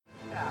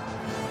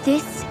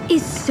This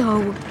is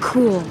so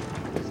cool.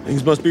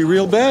 Things must be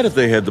real bad if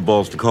they had the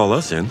balls to call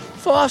us in.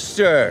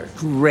 Foster!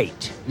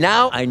 Great.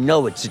 Now I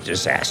know it's a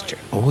disaster.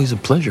 Always a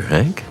pleasure,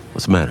 Hank.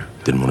 What's the matter?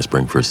 Didn't want to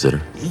spring for a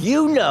sitter?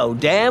 You know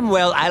damn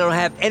well I don't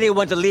have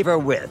anyone to leave her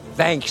with,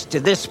 thanks to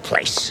this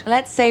place.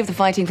 Let's save the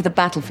fighting for the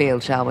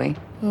battlefield, shall we?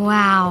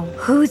 Wow,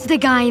 who's the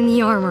guy in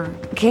the armor?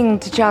 King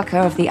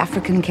T'Chaka of the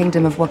African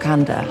Kingdom of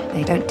Wakanda.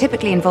 They don't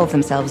typically involve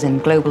themselves in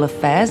global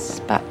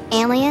affairs, but...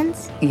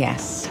 Aliens?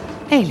 Yes,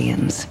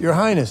 aliens. Your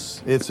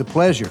Highness, it's a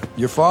pleasure.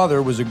 Your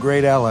father was a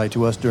great ally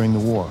to us during the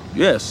war.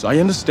 Yes, I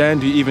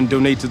understand you even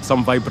donated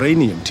some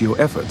vibranium to your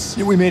efforts.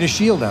 Yeah, we made a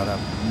shield out of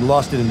it. We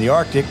lost it in the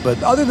Arctic,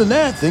 but other than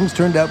that, things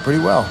turned out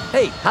pretty well.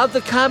 Hey, how'd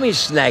the commies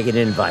snag an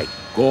invite?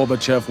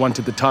 Gorbachev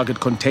wanted the target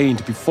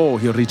contained before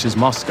he reaches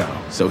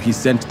Moscow, so he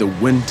sent the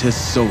Winter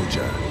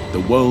Soldier,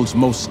 the world's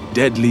most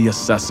deadly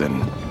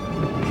assassin.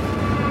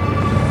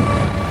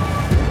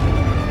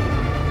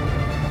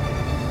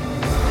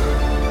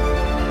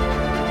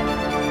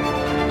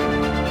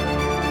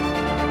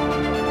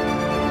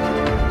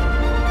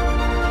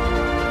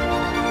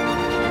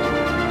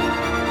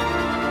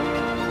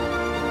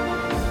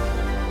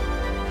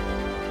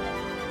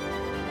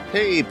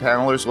 Hey,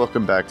 panelers,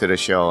 welcome back to the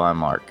show. I'm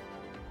Mark.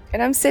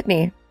 And I'm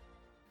Sydney.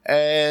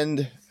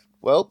 And,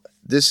 well,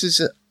 this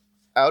is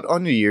out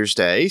on New Year's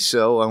Day,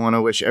 so I want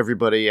to wish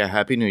everybody a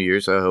Happy New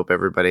Year's. I hope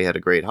everybody had a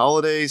great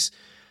holidays.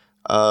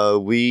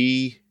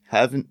 We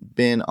haven't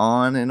been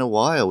on in a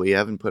while. We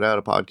haven't put out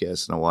a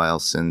podcast in a while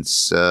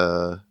since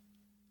the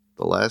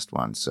last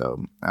one,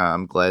 so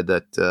I'm glad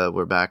that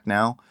we're back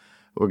now.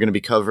 We're going to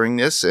be covering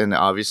this, and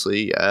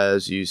obviously,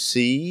 as you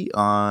see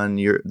on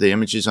the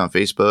images on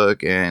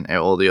Facebook and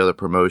all the other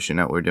promotion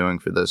that we're doing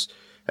for this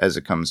as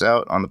it comes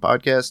out on the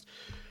podcast,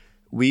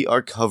 we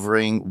are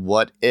covering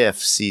What If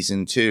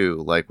Season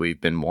 2, like we've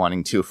been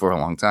wanting to for a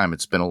long time.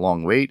 It's been a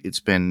long wait.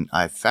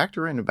 I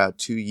factor in about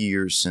 2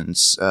 years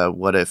since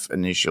What If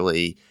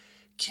initially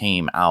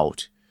came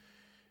out,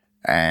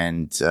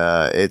 and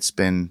it's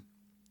been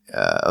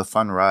a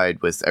fun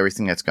ride with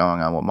everything that's going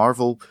on with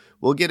Marvel.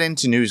 We'll get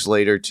into news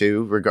later,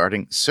 too,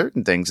 regarding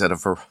certain things that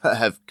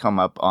have come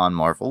up on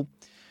Marvel.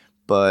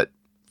 But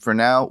for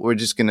now, we're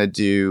just going to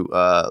do,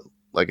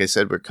 like I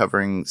said, we're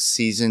covering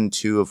Season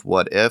 2 of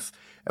What If,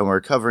 and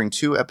we're covering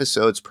 2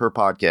 episodes per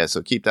podcast,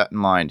 so keep that in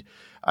mind.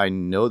 I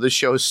know the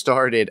show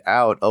started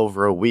out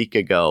over a week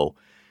ago,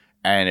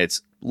 and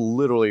it's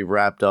literally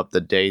wrapped up the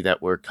day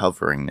that we're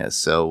covering this.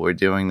 So we're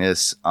doing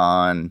this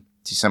on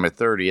December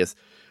 30th,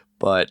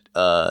 but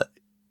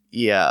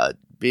yeah,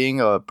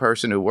 being a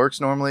person who works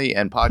normally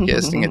and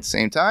podcasting at the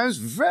same time is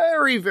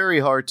very,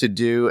 very hard to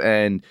do.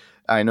 And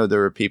I know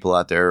there are people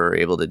out there who are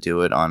able to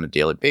do it on a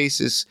daily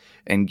basis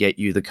and get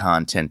you the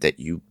content that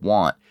you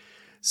want.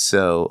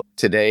 So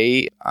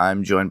today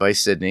I'm joined by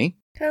Sydney.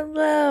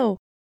 Hello.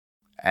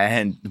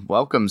 And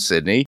welcome,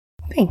 Sydney.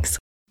 Thanks.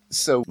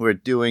 So we're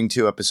doing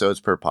 2 episodes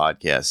per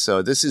podcast.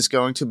 So this is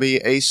going to be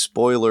a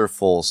spoiler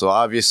full. So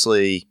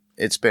obviously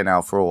it's been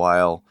out for a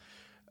while.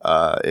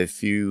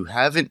 If you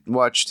haven't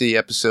watched the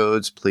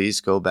episodes,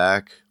 please go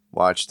back,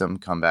 watch them,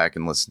 come back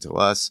and listen to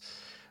us.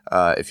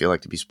 If you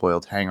like to be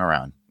spoiled, hang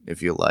around.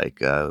 If you like,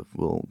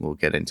 we'll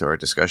get into our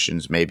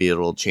discussions. Maybe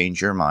it'll change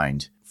your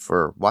mind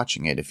for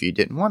watching it if you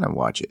didn't want to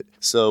watch it.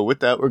 So with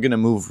that, we're going to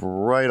move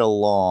right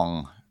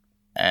along,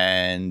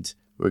 and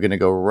we're going to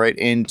go right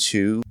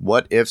into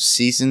What If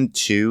Season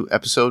 2,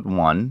 Episode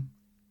 1,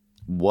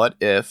 What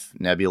If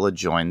Nebula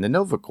Joined the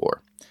Nova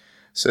Corps?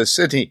 So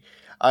Sydney,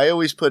 I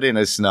always put in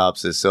a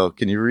synopsis, so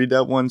can you read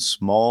that one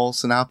small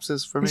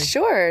synopsis for me?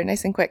 Sure,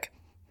 nice and quick.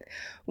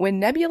 When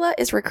Nebula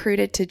is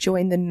recruited to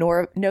join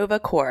the Nova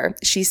Corps,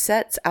 she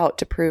sets out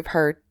to prove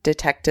her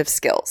detective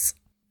skills.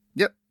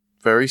 Yep.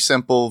 Very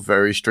simple,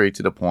 very straight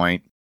to the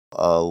point.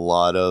 A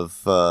lot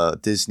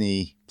of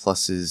Disney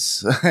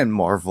Pluses and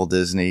Marvel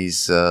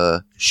Disney's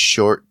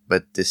short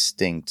but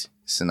distinct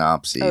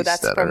synopses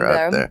that are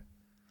out there.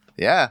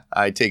 Yeah,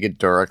 I take it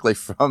directly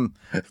from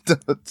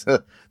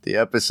the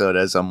episode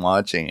as I'm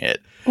watching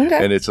it.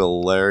 Okay. And it's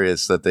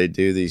hilarious that they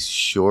do these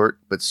short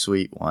but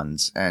sweet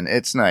ones. And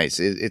it's nice.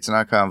 It's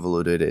not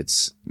convoluted.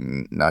 It's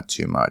not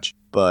too much.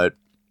 But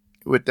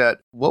with that,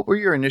 what were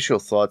your initial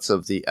thoughts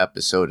of the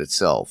episode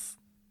itself?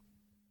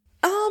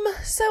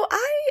 So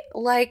I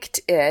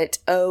liked it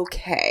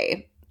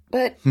okay.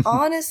 But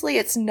honestly,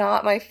 it's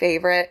not my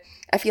favorite.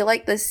 I feel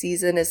like this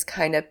season is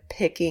kind of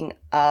picking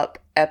up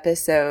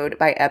episode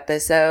by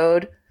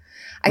episode.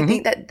 I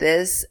think that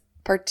this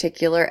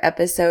particular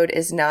episode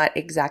is not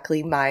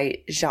exactly my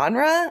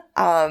genre.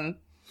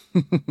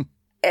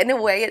 In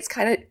a way, it's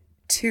kind of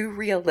too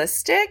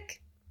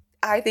realistic.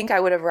 I think I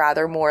would have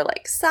rather more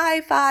like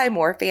sci-fi,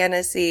 more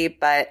fantasy,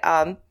 but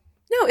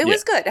no, it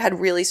was good. It had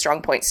really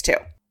strong points too.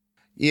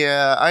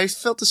 Yeah, I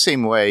felt the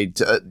same way.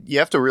 You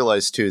have to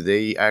realize, too,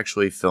 they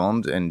actually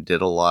filmed and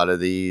did a lot of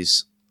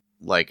these,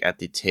 like, at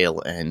the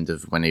tail end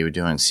of when they were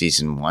doing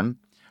Season 1.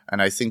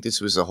 And I think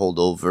this was a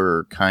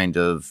holdover kind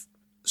of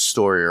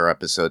story or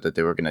episode that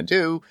they were going to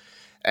do.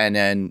 And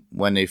then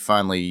when they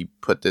finally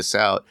put this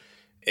out,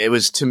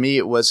 to me,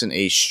 it wasn't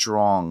a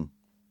strong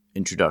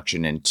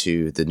introduction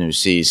into the new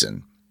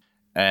season.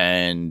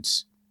 And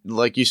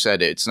like you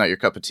said, it's not your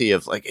cup of tea.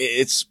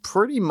 It's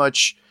pretty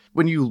much,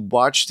 when you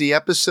watch the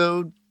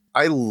episode,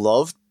 I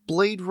loved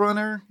Blade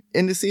Runner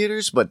in the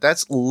theaters, but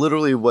that's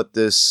literally what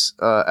this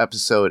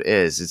episode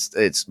is.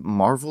 It's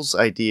Marvel's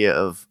idea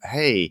of,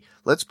 hey,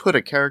 let's put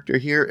a character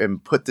here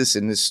and put this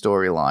in this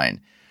storyline.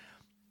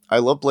 I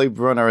love Blade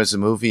Runner as a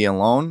movie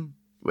alone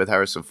with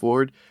Harrison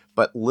Ford,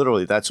 but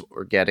literally that's what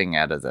we're getting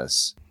out of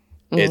this.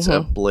 Mm-hmm. It's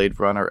a Blade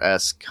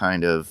Runner-esque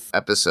kind of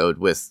episode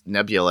with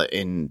Nebula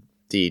in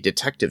the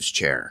detective's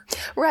chair.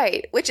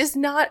 Right, which is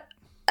not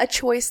a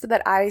choice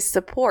that I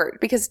support,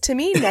 because to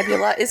me,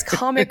 Nebula is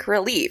comic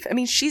relief. I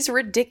mean, she's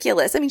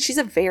ridiculous. I mean, she's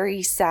a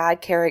very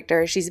sad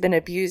character. She's been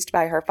abused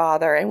by her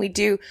father, and we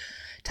do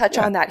touch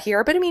on that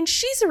here. But I mean,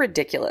 she's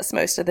ridiculous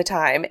most of the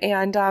time.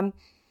 And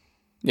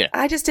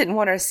I just didn't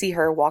want to see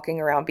her walking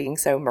around being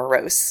so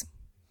morose.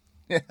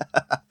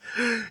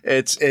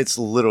 It's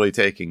literally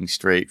taking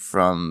straight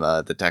from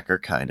the Decker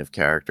kind of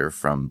character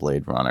from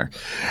Blade Runner.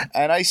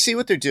 And I see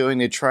what they're doing.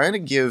 They're trying to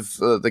give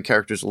the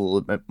characters a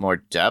little bit more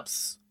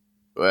depth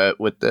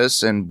with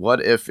this. And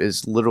What If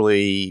is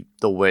literally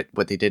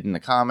what they did in the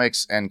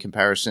comics, and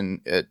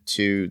comparison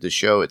to the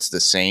show, it's the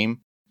same.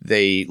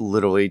 They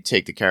literally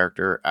take the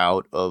character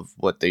out of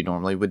what they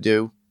normally would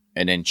do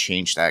and then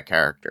change that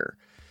character.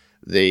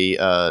 They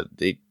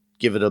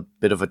give it a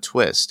bit of a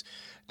twist.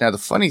 Now, the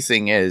funny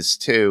thing is,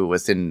 too,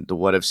 within the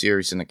What If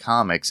series in the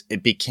comics,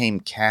 it became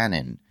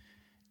canon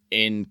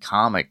in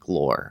comic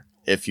lore.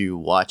 If you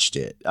watched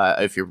it,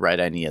 if you read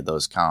any of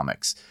those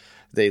comics,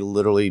 they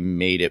literally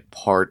made it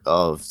part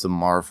of the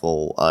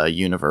Marvel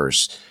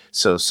universe.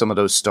 So some of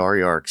those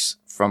story arcs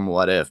from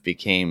What If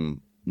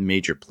became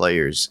major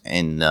players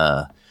in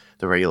the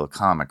regular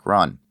comic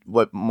run.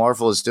 What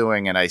Marvel is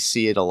doing, and I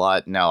see it a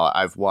lot now,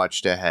 I've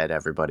watched ahead,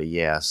 everybody.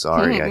 Yeah,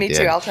 sorry, I Me did.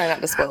 too. I'll try not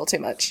to spoil too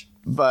much.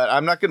 But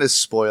I'm not going to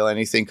spoil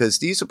anything, because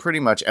these are pretty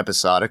much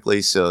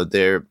episodically, so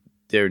they're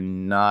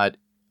not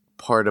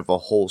part of a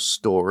whole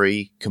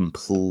story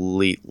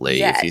completely,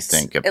 Yet. if you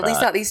think about it. At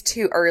least not these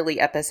 2 early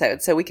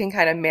episodes, so we can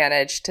kind of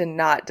manage to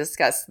not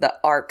discuss the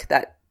arc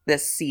that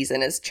this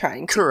season is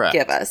trying to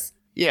give us.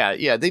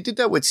 Yeah, they did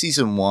that with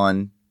season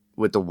 1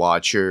 with the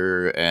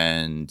Watcher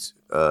and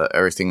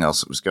everything else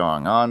that was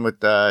going on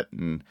with that,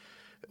 and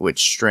with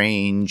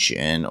Strange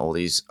and all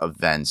these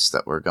events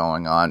that were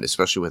going on,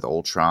 especially with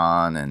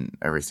Ultron and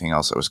everything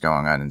else that was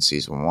going on in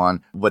season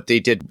 1. What they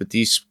did with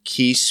these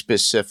key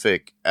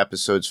specific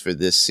episodes for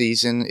this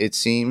season, it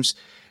seems,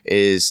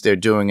 is they're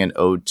doing an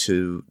ode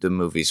to the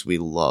movies we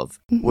love,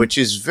 which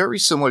is very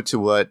similar to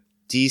what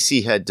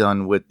DC had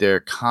done with their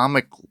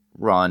comic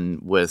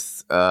run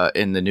with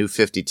in the New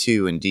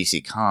 52 in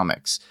DC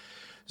Comics.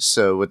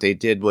 So what they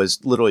did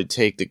was literally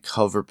take the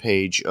cover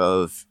page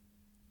of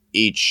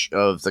each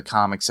of the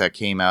comics that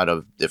came out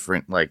of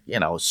different,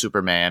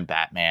 Superman,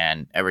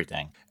 Batman,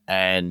 everything.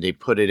 And they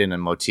put it in a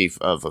motif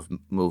of a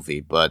movie,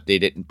 but they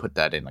didn't put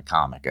that in a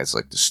comic as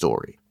the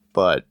story.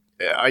 But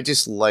I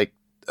just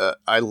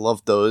I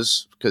love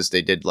those, because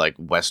they did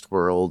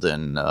Westworld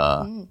and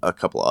a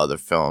couple other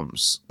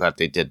films that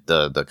they did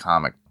the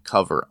comic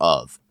cover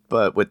of.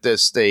 But with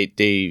this, they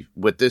did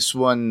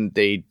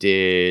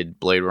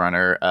Blade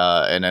Runner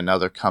and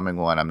another coming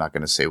one. I'm not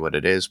going to say what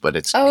it is, but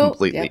it's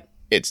completely... Yeah.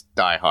 It's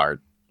Die Hard.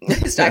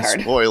 It's Die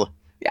Hard. Spoiler.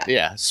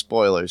 Yeah,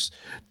 spoilers.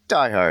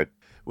 Die Hard.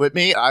 With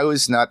me, I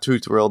was not too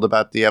thrilled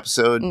about the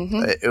episode.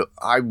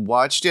 I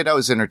watched it. I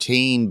was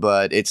entertained,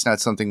 but it's not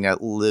something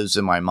that lives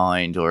in my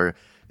mind, or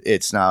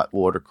it's not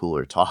water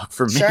cooler talk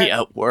for me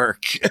at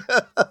work.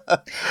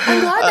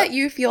 I'm glad that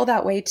you feel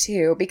that way,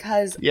 too,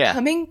 because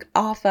coming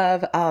off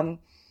of,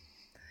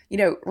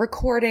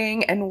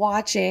 recording and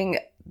watching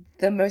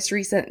the most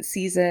recent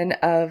season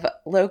of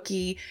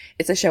Loki,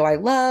 it's a show I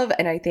love,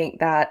 and I think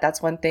that that's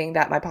one thing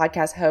that my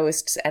podcast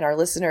hosts and our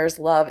listeners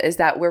love, is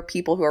that we're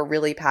people who are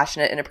really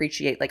passionate and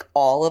appreciate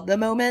all of the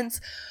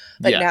moments.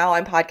 But now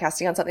I'm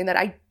podcasting on something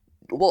that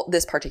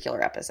this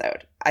particular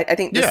episode, I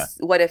think this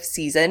What If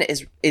season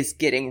is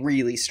getting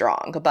really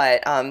strong.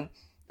 But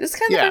this is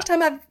kind of the first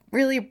time I've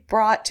really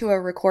brought to a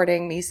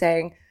recording me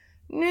saying,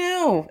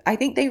 no, I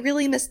think they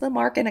really missed the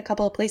mark in a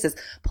couple of places.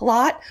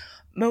 Plot,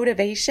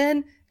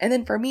 motivation, and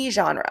then for me,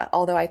 genre,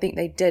 although I think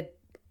they did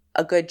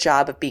a good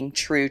job of being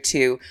true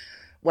to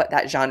what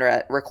that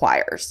genre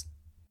requires.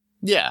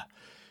 Yeah.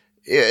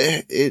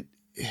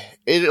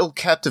 It'll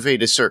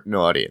captivate a certain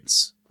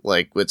audience,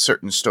 with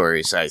certain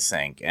stories, I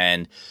think.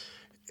 And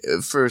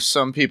for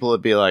some people,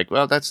 it'd be like,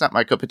 well, that's not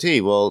my cup of tea.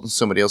 Well,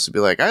 somebody else would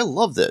be like, I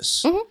love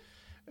this. Mm-hmm.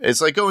 It's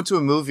like going to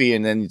a movie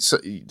and then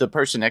the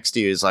person next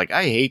to you is like,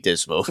 I hate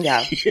this movie.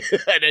 Yeah.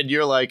 And then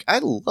you're like, I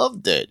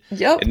loved it.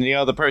 Yep. And the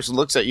other person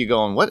looks at you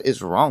going, what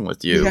is wrong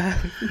with you? Yeah.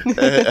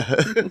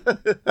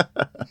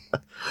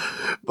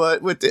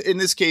 But in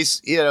this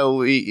case,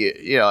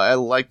 I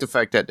like the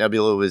fact that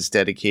Nebula was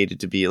dedicated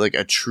to be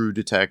a true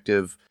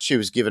detective. She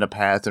was given a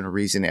path and a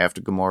reason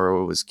after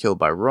Gamora was killed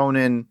by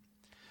Ronan.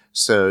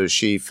 So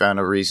she found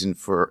a reason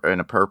and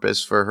a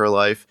purpose for her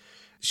life.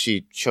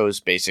 she chose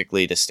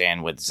basically to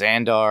stand with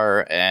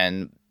Xandar,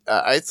 and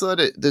I thought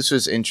this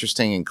was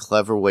interesting and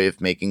clever way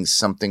of making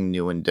something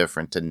new and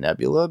different to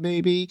Nebula,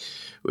 maybe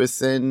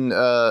within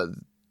the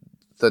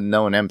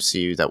known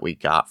MCU that we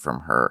got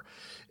from her.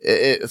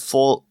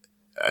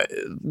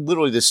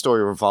 Literally, this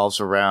story revolves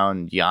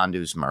around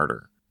Yondu's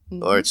murder,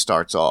 or it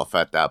starts off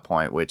at that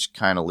point, which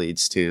kind of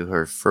leads to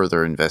her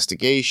further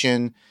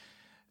investigation.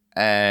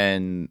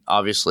 And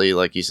obviously,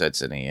 like you said,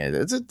 Sydney,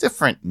 it's a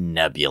different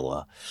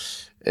Nebula,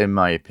 in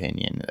my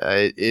opinion.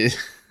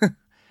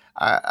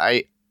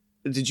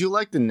 Did you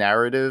like the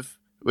narrative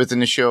within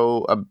the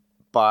show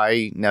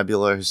by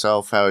Nebula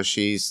herself, how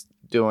she's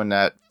doing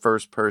that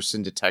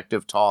first-person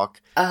detective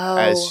talk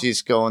as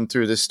she's going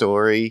through the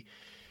story?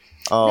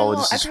 Oh, no,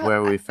 this is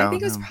where we found him. I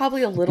think it was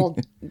probably a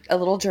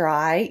little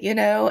dry,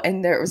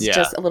 and there was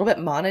just a little bit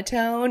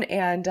monotone,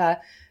 and I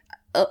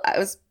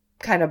was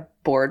kind of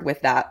bored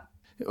with that.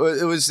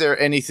 Was there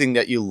anything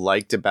that you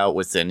liked about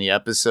within the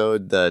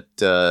episode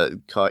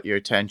that caught your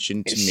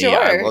attention? To me,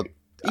 sure.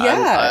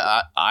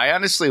 I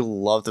honestly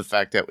love the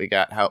fact that we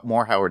got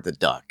more Howard the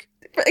Duck.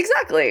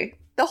 Exactly.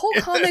 The whole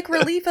comic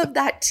relief of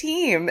that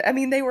team. I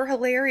mean, they were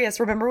hilarious.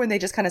 Remember when they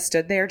just kind of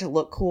stood there to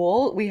look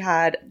cool? We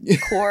had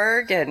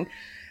Korg and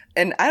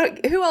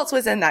who else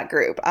was in that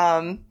group?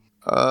 It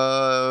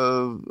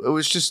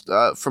was just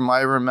from my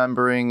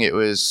remembering, it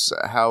was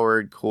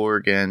Howard,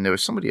 Korg, and there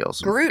was somebody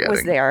else. Groot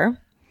was there.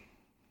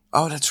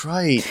 Oh, that's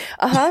right.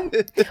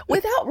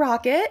 Without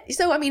Rocket.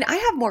 So, I mean, I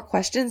have more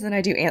questions than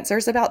I do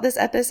answers about this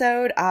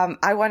episode.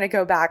 I want to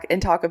go back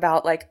and talk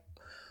about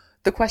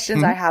the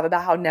questions I have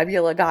about how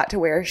Nebula got to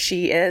where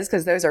she is,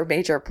 because those are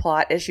major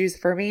plot issues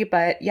for me.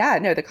 But yeah,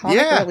 no, the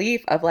comic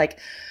relief of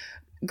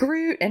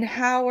Groot and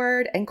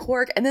Howard and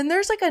Korg. And then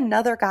there's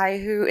another guy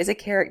who is a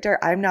character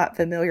I'm not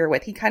familiar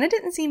with. He kind of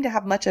didn't seem to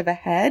have much of a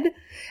head.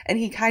 And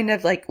he kind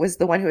of was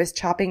the one who was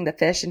chopping the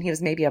fish, and he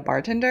was maybe a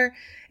bartender.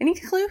 Any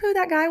clue who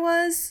that guy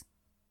was?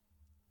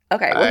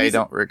 Okay. Well, I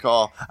don't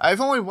recall.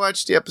 I've only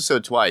watched the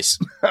episode twice,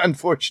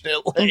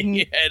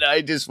 unfortunately. And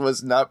I just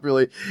was not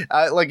really,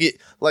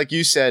 like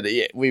you said,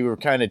 we were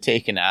kind of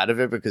taken out of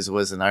it because it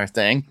wasn't our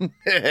thing.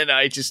 And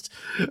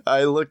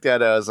I looked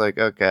at it, I was like,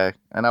 okay.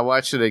 And I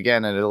watched it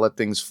again and it let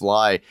things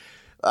fly.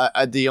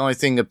 The only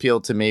thing that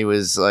appealed to me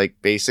was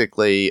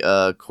basically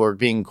Korg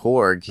being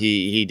Korg.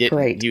 He didn't,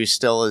 right. He was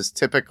still his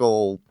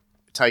typical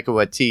Taika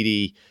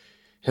Waititi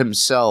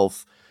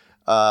himself.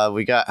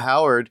 We got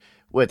Howard.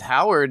 With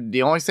Howard,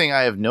 the only thing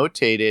I have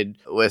notated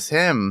with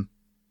him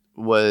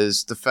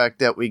was the fact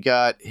that we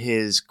got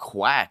his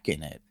quack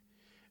in it.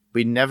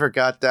 We never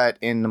got that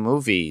in the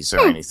movies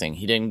or anything.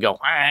 He didn't go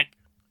quack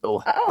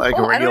like a regular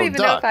duck. I don't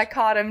even know if I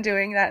caught him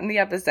doing that in the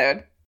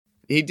episode.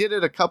 He did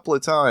it a couple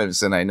of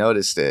times, and I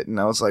noticed it, and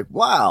I was like,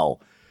 wow.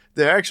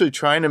 They're actually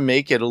trying to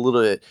make it a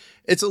little bit...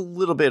 It's a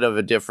little bit of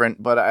a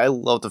different, but I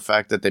love the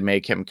fact that they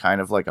make him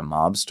kind of like a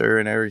mobster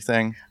and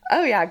everything.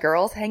 Oh, yeah.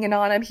 Girls hanging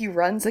on him. He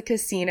runs a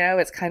casino.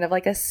 It's kind of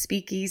like a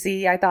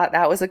speakeasy. I thought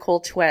that was a cool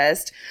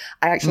twist.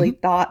 I actually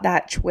thought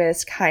that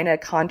twist kind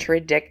of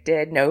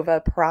contradicted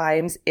Nova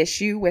Prime's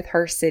issue with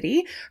her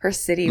city. Her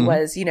city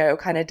was,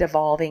 kind of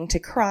devolving to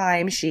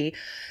crime. She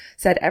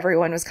said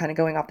everyone was kind of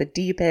going off the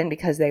deep end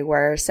because they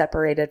were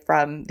separated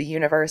from the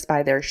universe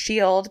by their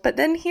shield. But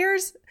then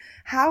here's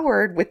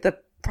Howard with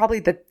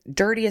probably the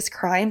dirtiest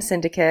crime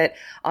syndicate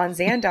on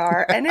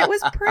Xandar, and it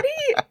was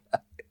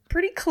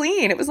pretty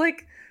clean. It was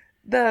like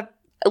the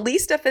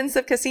least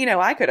offensive casino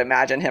I could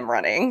imagine him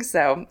running.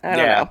 So I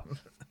don't know.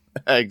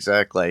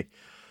 Exactly.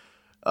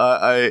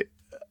 I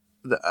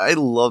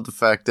love the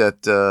fact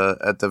that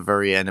at the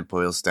very end it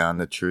boils down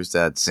to the truth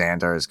that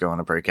Xandar is going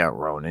to break out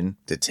Ronan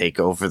to take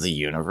over the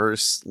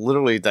universe.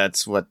 Literally,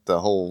 that's what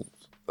the whole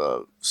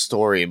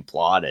story and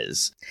plot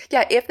is.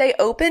 Yeah, if they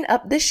open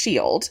up the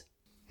shield,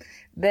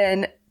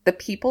 then the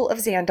people of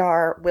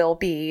Xandar will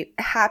be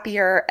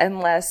happier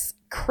and less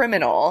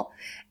criminal.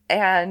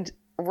 And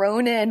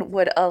Ronan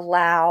would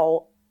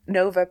allow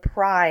Nova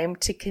Prime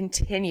to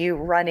continue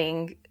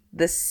running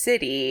the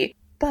city.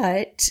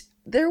 But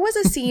there was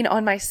a scene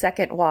on my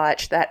second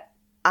watch that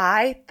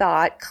I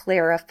thought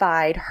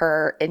clarified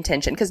her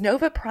intention, because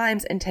Nova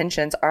Prime's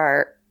intentions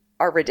are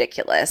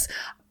ridiculous.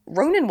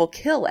 Ronan will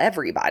kill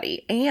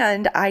everybody.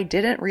 And I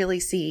didn't really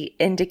see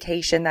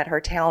indication that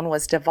her town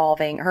was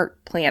devolving, her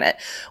planet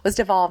was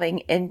devolving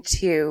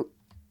into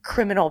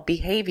criminal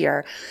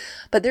behavior.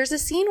 But there's a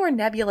scene where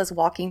Nebula's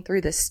walking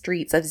through the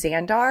streets of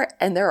Xandar,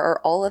 and there are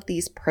all of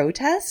these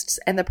protests,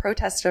 and the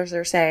protesters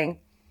are saying,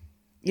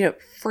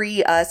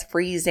 free us,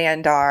 free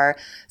Xandar,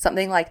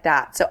 something like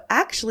that. So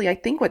actually, I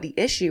think what the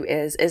issue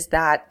is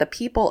that the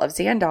people of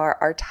Xandar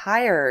are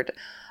tired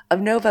of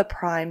Nova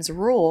Prime's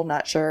rule,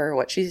 not sure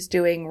what she's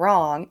doing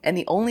wrong. And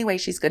the only way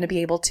she's going to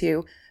be able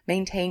to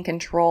maintain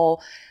control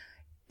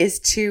is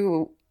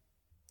to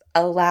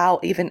allow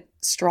even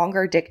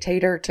stronger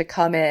dictator to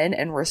come in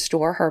and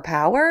restore her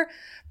power.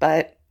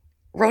 But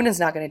Ronan's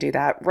not going to do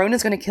that.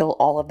 Ronan's going to kill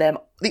all of them.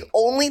 The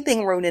only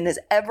thing Ronan has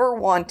ever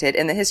wanted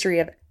in the history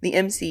of the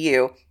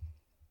MCU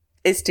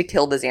is to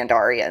kill the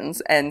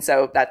Xandarians. And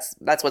so that's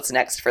what's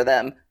next for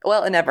them.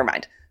 Well, and never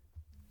mind.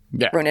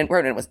 Yeah.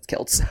 Ronan was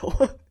killed,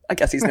 so I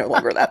guess he's no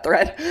longer that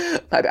threat.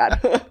 My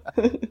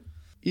bad.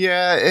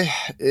 Yeah,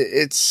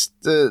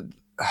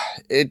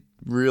 it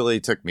really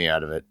took me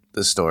out of it,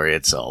 the story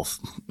itself.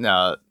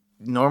 Now,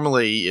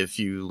 normally, if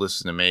you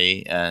listen to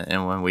me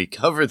and when we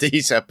cover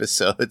these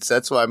episodes,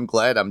 that's why I'm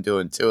glad I'm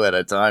doing 2 at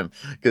a time,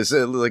 because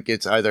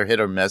it's either hit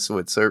or miss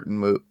with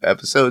certain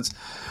episodes.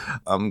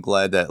 I'm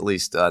glad that at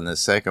least on the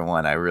second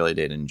one, I really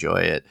did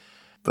enjoy it.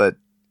 But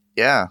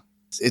yeah,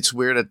 it's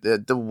weird.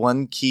 The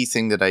one key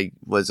thing that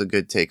was a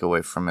good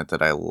takeaway from it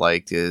that I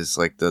liked is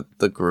like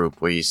the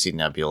group where you see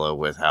Nebula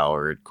with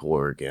Howard,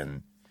 Korg,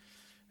 and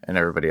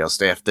everybody else.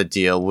 They have to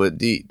deal with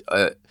the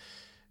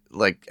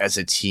like as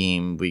a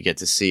team. We get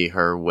to see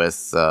her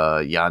with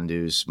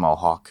Yondu's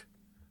Mohawk,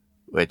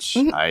 which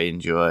I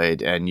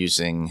enjoyed, and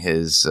using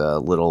his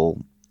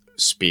little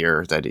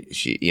spear that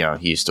he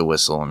used to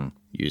whistle and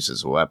use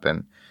as a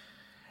weapon.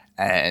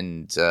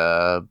 And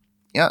the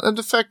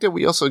fact that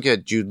we also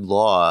get Jude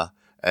Law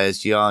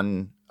as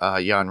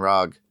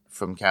Yon-Rogg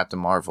from Captain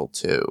Marvel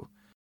too.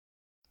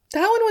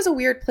 That one was a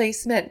weird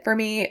placement for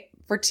me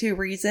for 2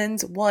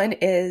 reasons. One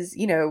is,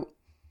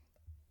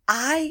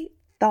 I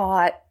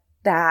thought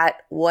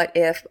that What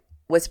If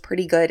was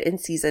pretty good in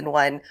season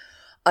 1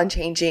 on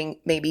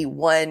changing maybe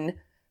one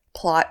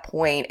plot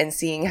point and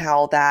seeing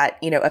how that,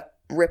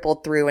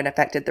 rippled through and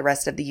affected the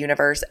rest of the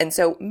universe. And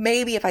so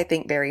maybe if I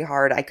think very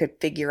hard, I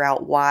could figure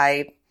out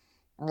why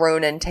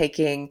Ronan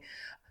defeating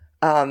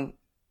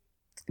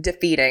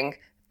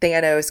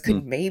Thanos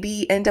could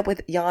maybe end up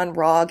with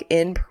Yon-Rogg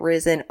in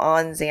prison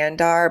on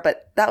Xandar,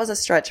 but that was a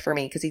stretch for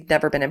me because he'd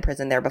never been in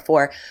prison there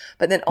before.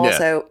 But then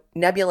also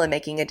Nebula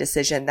making a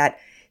decision that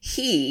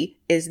he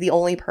is the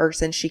only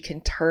person she can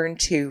turn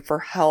to for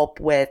help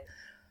with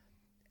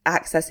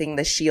accessing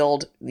the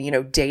SHIELD,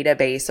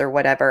 database or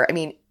whatever. I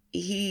mean,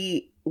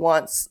 he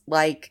wants,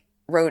 like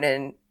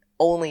Ronan,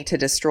 only to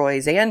destroy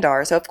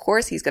Xandar, so of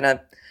course he's going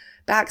to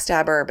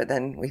backstab her, but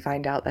then we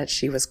find out that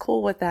she was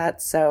cool with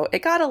that, so it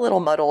got a little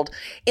muddled.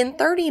 In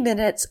 30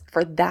 minutes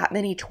for that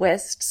many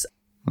twists,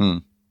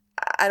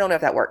 I don't know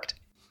if that worked.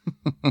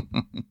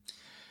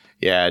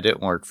 Yeah, it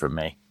didn't work for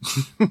me.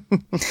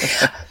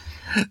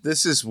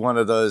 This is one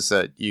of those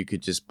that you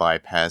could just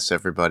bypass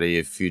everybody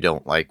if you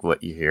don't like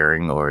what you're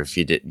hearing, or if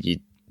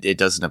it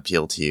doesn't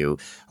appeal to you.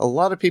 A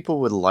lot of people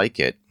would like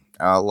it.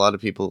 A lot of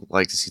people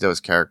like to see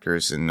those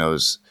characters in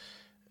those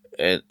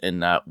in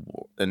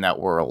that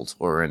world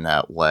or in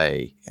that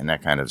way, in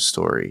that kind of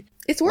story.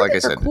 It's worth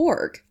it for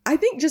Korg. I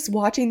think just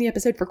watching the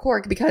episode for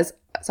Korg, because,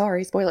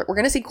 sorry, spoiler, we're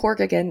going to see Korg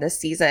again this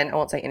season. I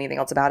won't say anything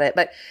else about it,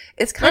 but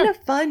it's kind of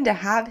fun to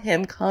have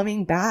him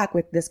coming back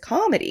with this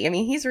comedy. I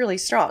mean, he's really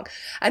strong.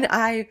 And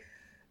I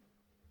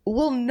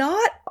will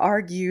not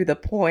argue the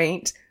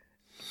point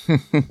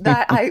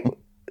that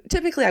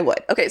typically I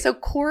would. Okay, so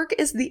Korg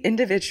is the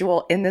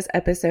individual in this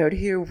episode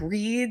who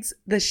reads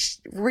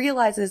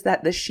realizes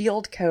that the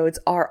SHIELD codes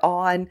are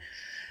on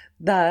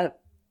the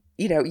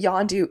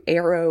Yondu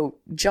Arrow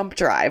jump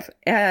drive.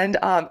 And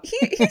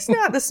he's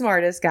not the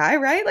smartest guy,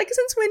 right? Like,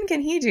 since when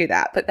can he do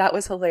that? But that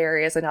was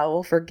hilarious, and I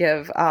will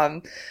forgive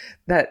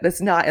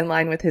that's not in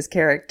line with his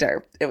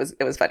character. It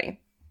was funny.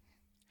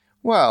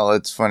 Well,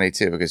 it's funny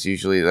too, because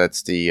usually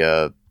that's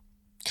the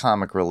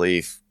comic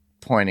relief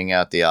pointing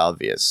out the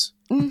obvious.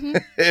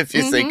 If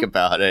you think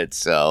about it.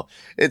 So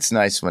it's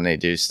nice when they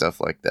do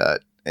stuff like that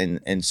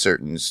in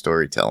certain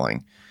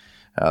storytelling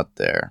out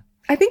there.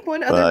 I think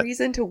one other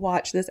reason to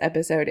watch this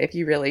episode, if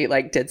you really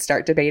did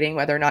start debating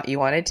whether or not you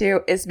wanted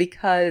to, is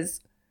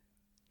because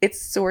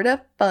it's sort of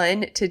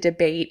fun to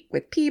debate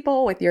with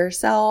people, with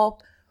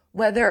yourself,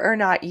 whether or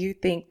not you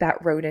think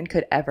that Ronan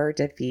could ever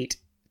defeat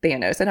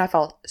Thanos. And I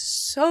felt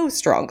so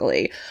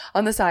strongly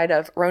on the side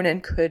of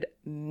Ronan could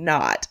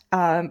not.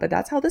 But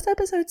that's how this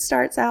episode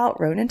starts out.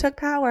 Ronan took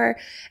power.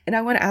 And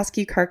I want to ask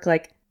you, Kirk,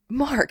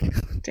 Mark,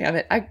 damn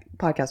it, I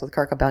podcast with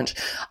Kirk a bunch.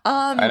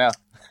 I know.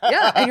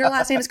 Yeah, and your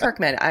last name is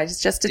Kirkman.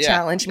 It's just to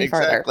challenge me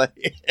further.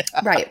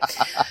 Right.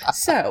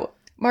 So,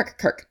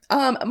 Kirk.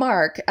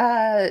 Mark,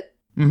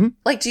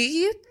 do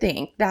you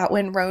think that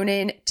when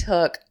Ronan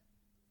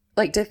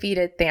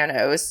defeated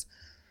Thanos,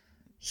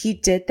 he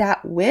did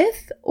that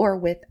with or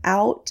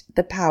without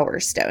the Power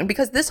Stone?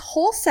 Because this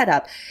whole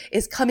setup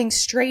is coming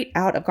straight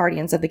out of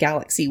Guardians of the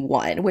Galaxy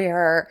 1,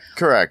 where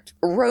correct,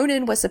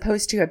 Ronan was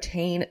supposed to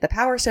obtain the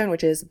Power Stone,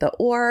 which is the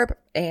orb,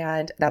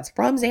 and that's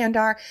from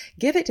Xandar,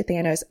 give it to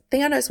Thanos.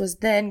 Thanos was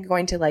then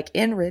going to,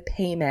 in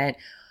repayment,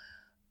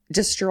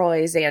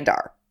 destroy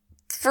Xandar.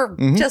 For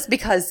just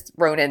because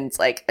Ronan's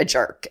a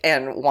jerk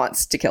and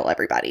wants to kill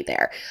everybody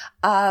there.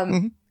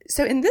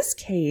 So in this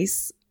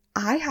case,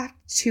 I have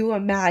to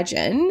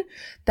imagine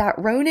that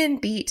Ronan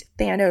beat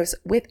Thanos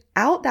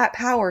without that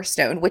Power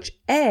Stone, which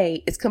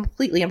is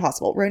completely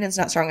impossible. Ronan's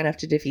not strong enough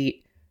to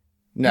defeat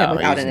him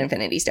without an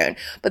Infinity Stone.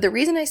 But the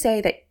reason I say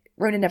that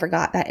Ronan never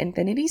got that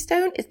Infinity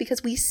Stone is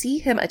because we see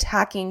him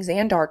attacking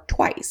Xandar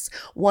twice.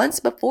 Once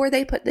before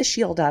they put the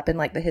shield up in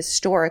the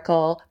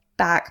historical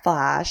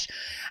backflash.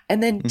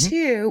 And then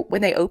 2,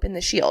 when they open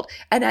the shield.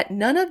 And at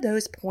none of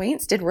those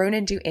points did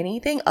Ronan do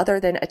anything other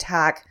than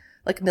attack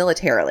like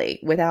militarily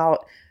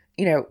without,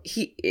 you know,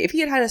 if he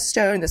had a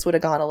stone, this would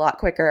have gone a lot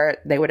quicker.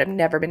 They would have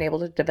never been able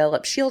to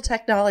develop shield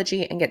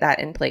technology and get that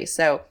in place.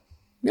 So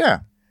yeah.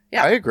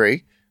 I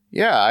agree.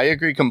 Yeah, I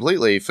agree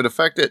completely. For the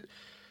fact that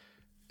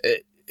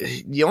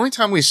the only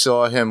time we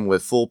saw him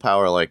with full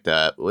power like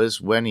that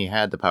was when he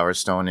had the Power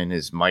Stone in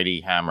his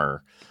mighty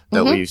hammer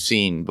that we've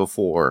seen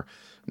before.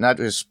 Not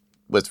just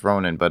with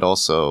Ronan, but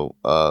also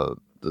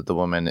the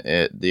woman,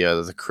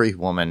 the Kree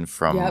woman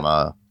from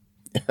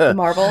the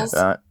Marvels.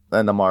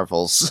 And the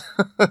Marvels.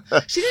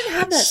 She didn't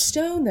have that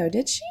stone, though,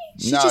 did she?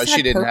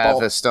 She didn't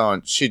have a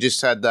stone. She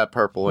just had that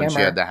purple and she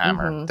had the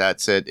hammer.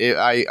 That's it.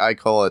 I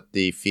call it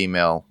the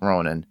female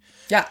Ronan.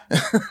 Yeah.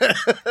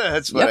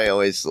 That's what I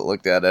always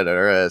looked at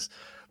her as.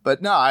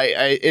 But no,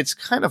 it's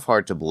kind of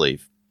hard to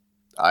believe.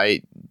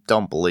 I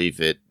don't believe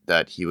it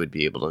that he would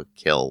be able to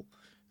kill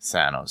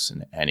Thanos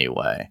in any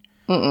way.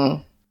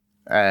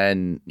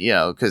 And, you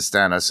know, because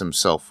Thanos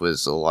himself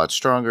was a lot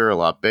stronger, a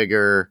lot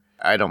bigger.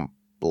 I don't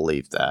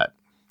believe that.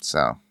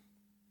 So,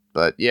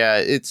 but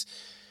yeah,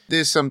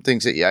 there's some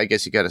things that, I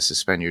guess you got to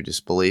suspend your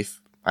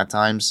disbelief at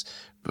times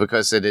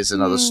because it is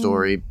another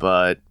story.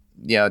 But,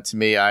 you know, to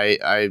me,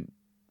 I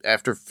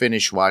after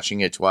finish watching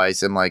it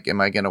twice, I'm like,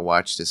 am I going to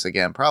watch this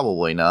again?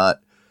 Probably not.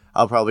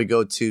 I'll probably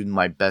go to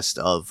my best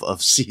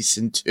of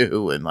season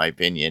 2, in my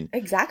opinion.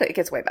 Exactly. It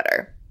gets way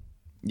better.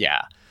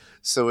 Yeah.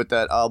 So with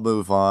that, I'll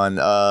move on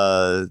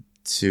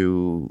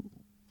to...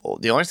 Well,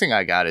 the only thing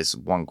I got is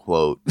one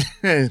quote.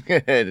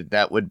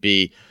 That would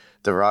be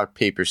the rock,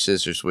 paper,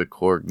 scissors with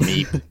Korg,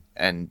 Meep,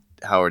 and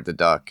Howard the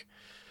Duck.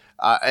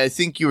 I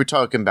think you were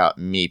talking about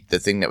Meep, the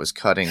thing that was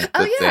cutting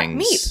the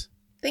things. Meep.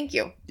 Thank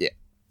you. Yeah,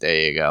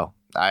 there you go.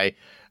 I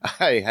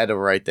had to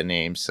write the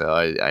name, so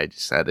I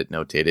just had it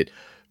notated.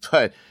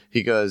 But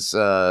he goes,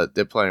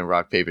 they're playing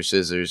rock, paper,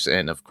 scissors,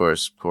 and of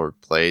course, Korg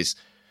plays.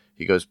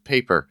 He goes,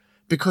 paper,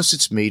 because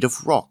it's made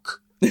of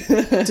rock.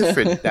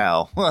 Different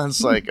now. I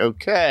was like,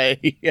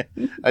 okay.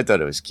 I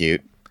thought it was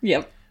cute.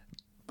 Yep.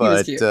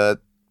 But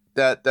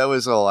that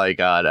was all I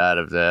got out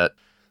of that.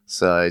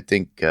 So I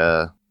think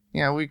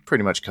we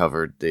pretty much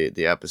covered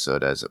the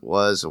episode as it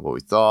was or what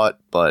we thought.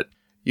 But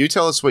you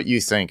tell us what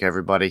you think,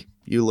 everybody.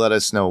 You let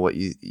us know what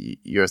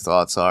your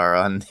thoughts are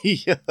on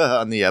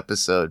the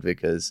episode,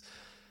 because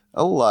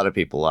a lot of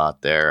people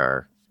out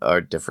there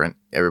are different.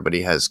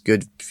 Everybody has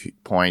good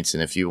points,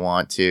 and if you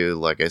want to,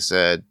 like I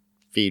said,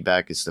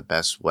 feedback is the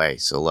best way,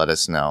 so let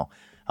us know.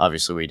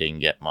 Obviously, we didn't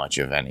get much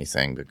of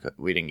anything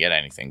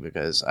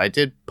because I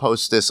did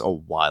post this a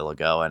while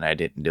ago and I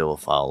didn't do a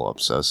follow-up,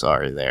 so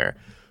sorry there.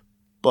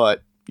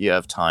 But you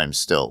have time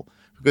still,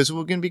 because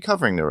we're going to be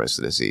covering the rest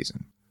of the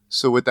season.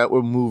 So with that,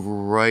 we'll move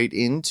right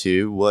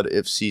into What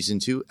If Season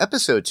 2,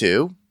 Episode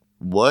 2,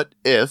 What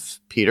If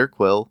Peter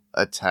Quill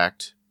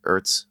Attacked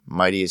Earth's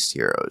Mightiest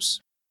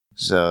Heroes?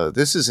 So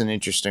this is an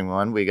interesting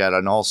one. We got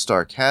an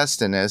all-star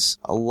cast in this.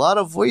 A lot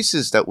of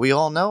voices that we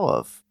all know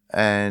of.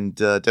 And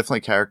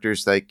definitely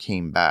characters that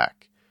came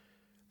back.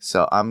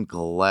 So I'm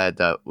glad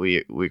that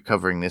we're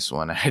covering this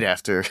one right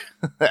after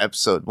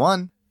episode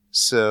 1.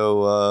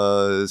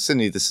 So,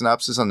 Sydney, the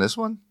synopsis on this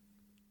one?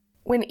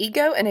 When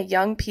Ego and a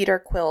young Peter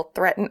Quill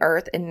threaten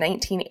Earth in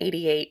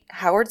 1988,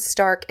 Howard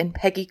Stark and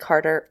Peggy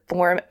Carter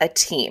form a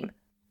team.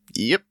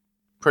 Yep.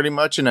 Pretty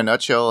much in a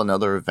nutshell,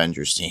 another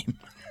Avengers team.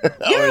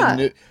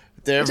 Yeah.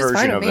 Their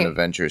version of an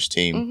Avengers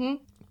team,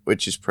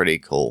 which is pretty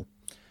cool.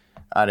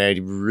 And I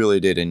really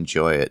did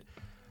enjoy it.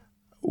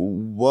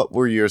 What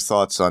were your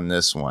thoughts on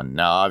this one?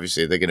 Now,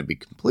 obviously, they're going to be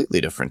completely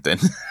different than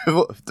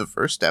what the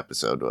first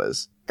episode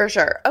was. For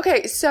sure.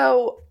 Okay,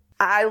 so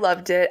I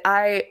loved it.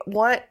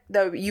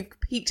 You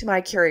piqued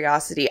my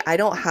curiosity. I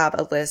don't have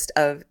a list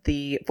of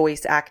the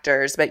voice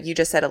actors, but you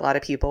just said a lot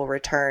of people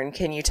return.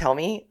 Can you tell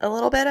me a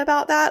little bit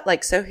about that?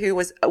 Like, so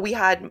we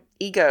had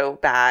Ego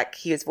back.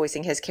 He was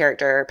voicing his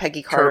character.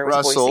 Peggy Carter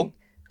was voicing.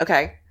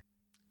 Okay.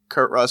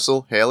 Kurt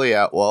Russell, Haley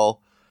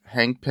Atwell,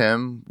 Hank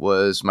Pym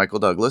was Michael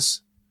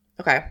Douglas.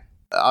 Okay.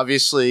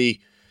 Obviously,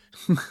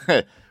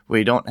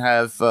 we don't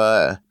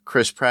have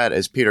Chris Pratt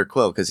as Peter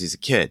Quill because he's a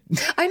kid.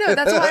 I know.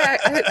 That's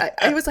why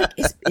I was like,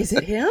 is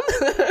it him?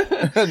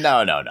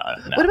 No.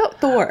 What about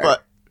Thor?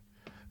 But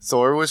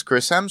Thor was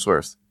Chris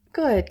Hemsworth.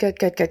 Good.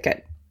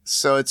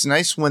 So it's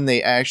nice when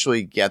they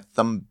actually get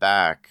them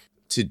back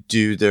to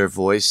do their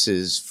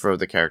voices for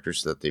the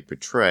characters that they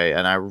portray.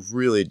 And I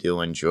really do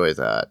enjoy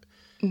that.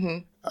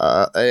 Mm-hmm.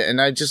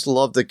 And I just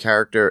love the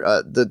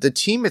character. The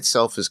team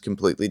itself is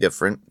completely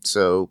different.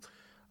 So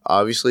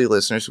obviously,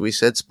 listeners, we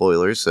said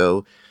spoilers.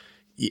 So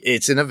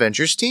it's an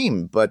Avengers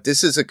team, but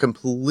this is a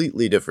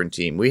completely different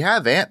team. We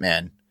have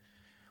Ant-Man.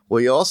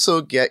 We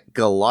also get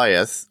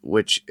Goliath,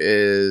 which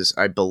is,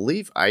 I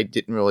believe, I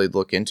didn't really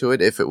look into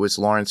it, if it was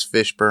Lawrence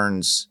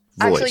Fishburne's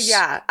voice. Actually,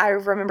 yeah. I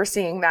remember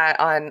seeing that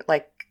on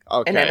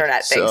an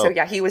internet thing. So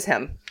yeah, he was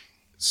him.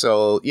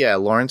 So, yeah,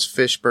 Lawrence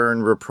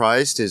Fishburne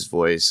reprised his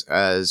voice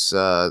as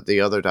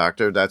the other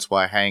Doctor. That's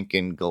why Hank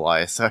and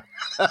Goliath are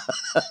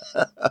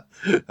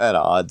at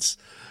odds.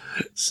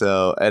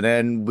 So, and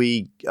then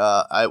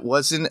it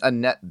wasn't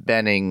Annette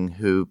Bening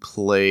who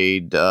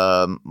played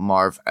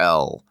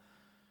Marv-El,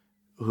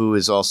 who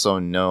is also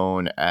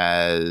known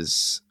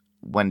as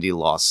Wendy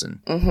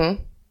Lawson.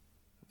 Mm-hmm.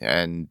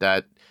 And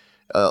that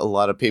a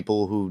lot of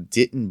people who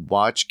didn't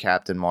watch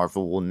Captain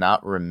Marvel will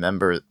not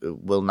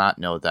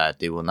know that.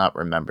 They will not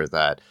remember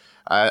that.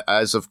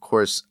 As of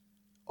course,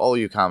 all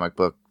you comic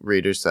book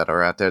readers that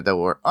are out there that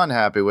were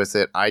unhappy with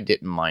it, I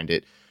didn't mind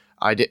it.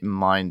 I didn't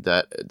mind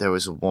that there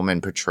was a woman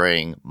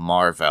portraying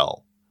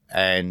Marvel.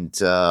 And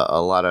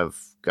a lot of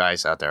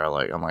guys out there are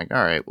like, I'm like,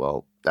 all right,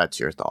 well, that's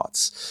your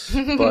thoughts.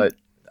 But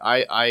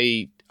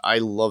I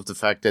love the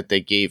fact that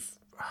they gave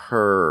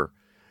her,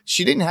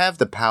 she didn't have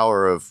the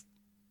power of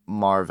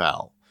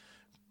Marvel,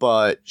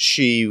 but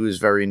she was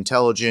very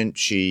intelligent.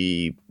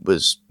 She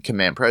was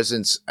command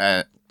presence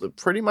and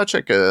pretty much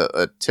like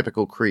a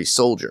typical Kree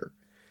soldier.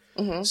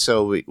 Mm-hmm.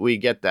 So we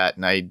get that,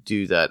 and I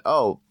do that.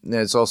 Oh,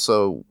 there's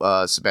also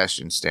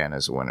Sebastian Stan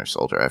as a Winter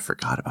Soldier. I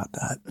forgot about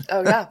that.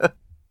 Oh, yeah.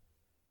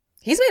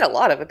 He's made a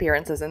lot of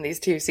appearances in these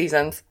 2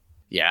 seasons.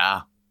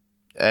 Yeah.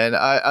 And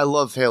I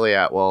love Haley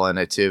Atwell in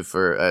it, too,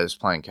 as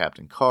playing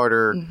Captain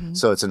Carter. Mm-hmm.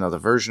 So it's another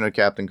version of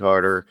Captain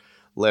Carter.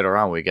 Later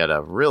on, we get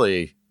a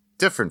really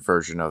different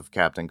version of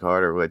Captain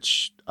Carter,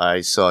 which I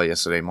saw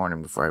yesterday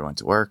morning before I went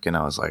to work, and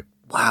I was like,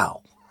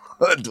 wow,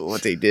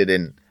 what they did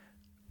in...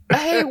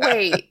 Hey,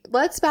 wait,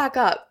 let's back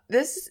up.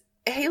 This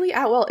Haley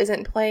Atwell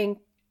isn't playing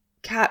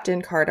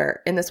Captain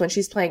Carter in this one.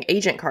 She's playing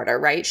Agent Carter,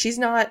 right? She's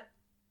not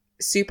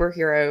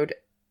superheroed.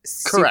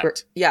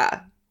 Correct.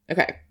 Yeah.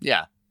 Okay.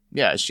 Yeah.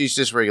 Yeah, she's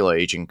just regular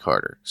Agent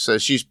Carter. So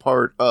she's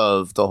part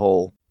of the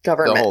whole...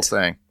 Government. The whole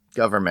thing.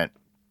 Government.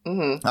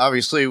 Mm-hmm.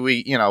 Obviously,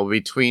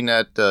 between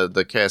that,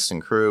 the cast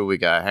and crew, we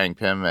got Hank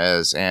Pym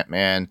as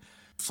Ant-Man,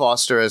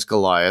 Foster as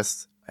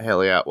Goliath,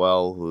 Haley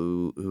Atwell,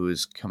 who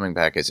is coming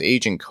back as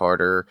Agent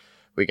Carter.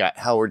 We got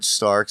Howard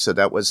Stark, so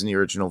that wasn't the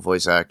original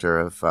voice actor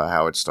of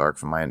Howard Stark,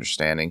 from my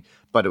understanding,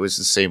 but it was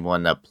the same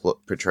one that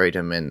portrayed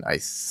him in, I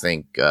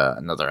think,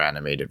 another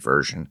animated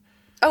version.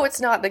 Oh,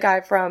 it's not the guy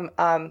from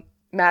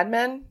Mad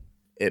Men?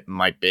 It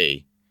might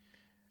be.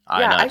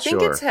 I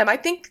think it's him. I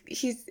think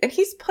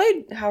he's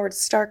played Howard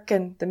Stark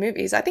in the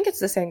movies. I think it's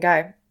the same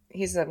guy.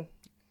 He's the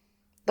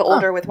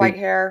older with white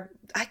hair.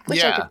 I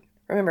wish I could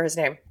remember his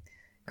name.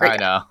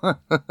 Great I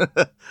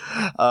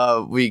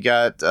know. We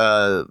got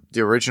the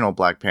original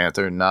Black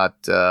Panther,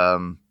 not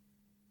I'm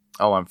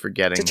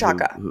forgetting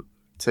T'Chaka.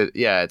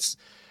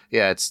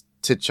 It's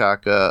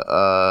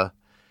T'Chaka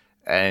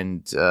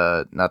and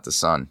not the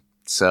Sun.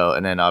 So,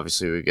 and then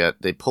obviously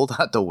they pulled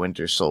out the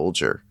Winter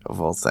Soldier of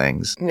all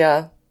things.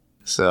 Yeah.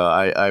 So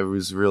I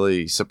was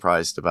really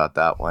surprised about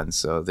that one.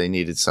 So they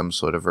needed some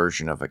sort of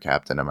version of a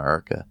Captain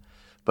America.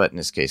 But in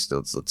this case,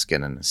 let's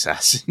get an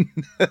assassin.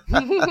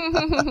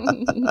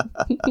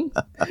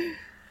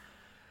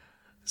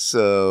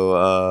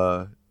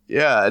 So,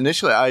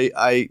 initially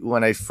I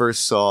when I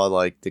first saw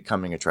like the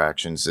coming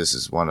attractions, this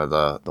is one of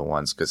the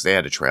ones, because they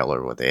had a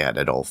trailer where they had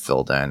it all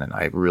filled in, and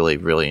I really,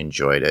 really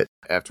enjoyed it.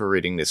 After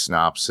reading the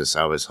synopsis,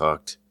 I was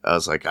hooked. I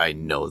was like, I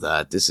know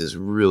that. This is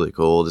really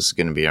cool. This is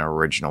going to be an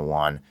original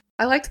one.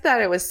 I liked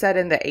that it was set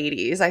in the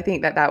 80s. I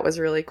think that was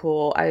really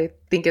cool. I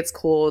think it's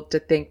cool to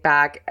think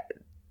back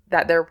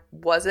that there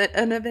wasn't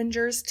an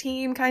Avengers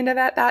team kind of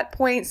at that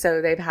point.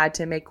 So they've had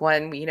to make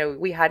one. You know,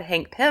 we had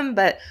Hank Pym,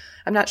 but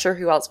I'm not sure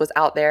who else was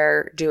out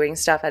there doing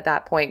stuff at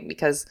that point,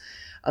 because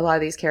a lot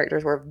of these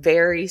characters were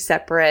very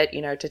separate.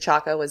 You know,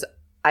 T'Chaka was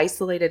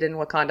isolated in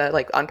Wakanda,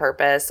 like on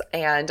purpose.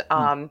 And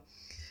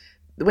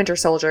the Winter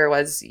Soldier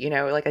was, you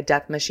know, like a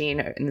death machine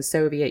in the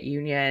Soviet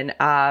Union.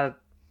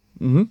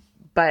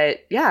 But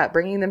yeah,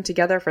 bringing them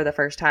together for the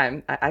first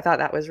time, I thought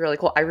that was really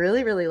cool. I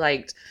really, really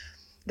liked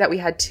that we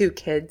had 2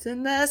 kids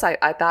in this.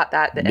 I thought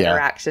that the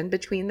interaction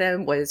between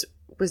them was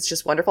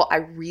just wonderful. I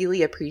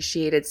really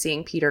appreciated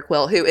seeing Peter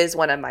Quill, who is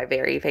one of my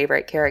very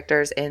favorite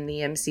characters in the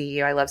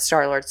MCU. I love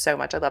Star-Lord so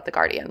much. I love the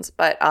Guardians.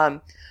 But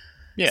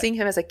seeing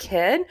him as a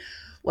kid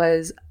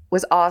was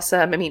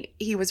awesome. I mean,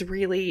 he was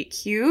really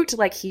cute.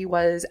 Like, he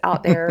was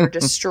out there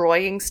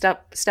destroying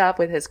stuff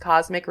with his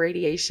cosmic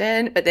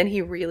radiation, but then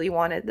he really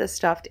wanted the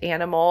stuffed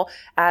animal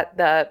at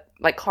the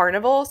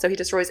carnival. So he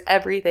destroys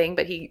everything,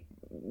 but he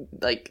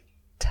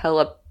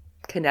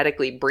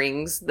telekinetically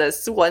brings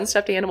this one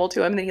stuffed animal to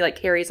him, and then he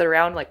carries it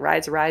around,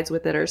 rides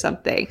with it or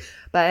something.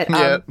 But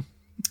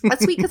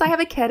that's sweet, because I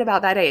have a kid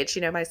about that age.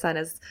 You know, my son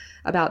is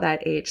about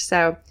that age.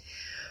 So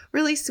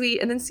really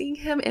sweet. And then seeing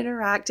him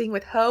interacting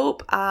with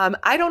Hope.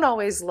 I don't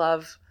always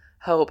love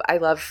Hope. I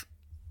love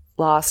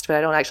Lost, but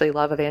I don't actually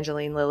love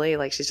Evangeline Lilly.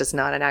 She's just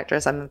not an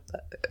actress I'm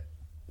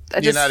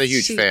You're not a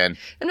huge fan.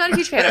 I'm not a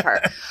huge fan of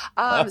her.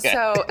 Okay.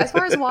 So as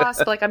far as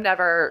Wasp, like, I've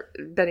never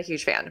been a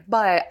huge fan,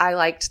 but I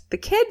liked the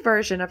kid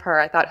version of her.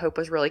 I thought Hope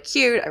was really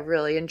cute. I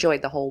really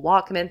enjoyed the whole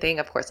Walkman thing.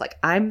 Of course, like,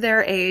 I'm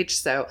their age,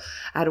 so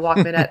I had a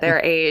Walkman at their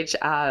age.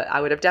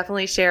 I would have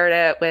definitely shared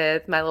it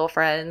with my little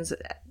friends.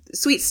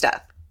 Sweet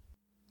stuff.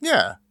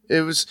 Yeah,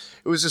 it was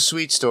a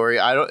sweet story.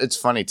 It's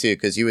funny too,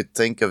 because you would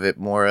think of it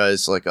more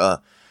as like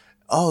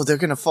they're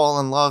gonna fall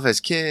in love as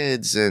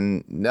kids,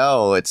 and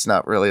no, it's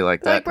not really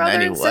like that Like brother in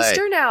any and way.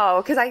 sister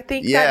now, because I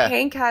think that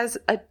Hank has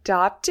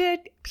adopted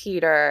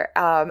Peter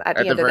at the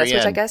end of this,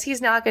 which I guess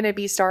he's not going to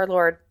be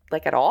Star-Lord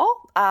like at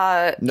all.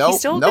 He's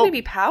still going to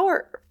be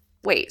Power.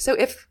 Wait, so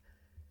if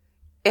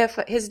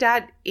his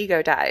dad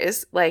Ego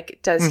dies, like,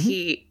 does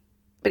he?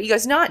 But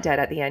Ego's not dead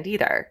at the end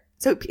either.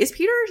 So is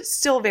Peter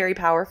still very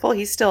powerful?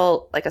 He's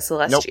still like a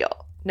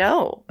Celestial.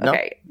 No.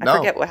 Okay. I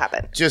forget what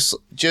happened.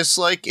 Just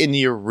like in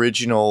the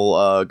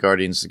original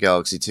Guardians of the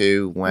Galaxy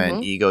 2,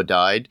 when Ego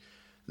died,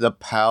 the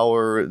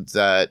power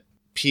that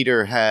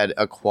Peter had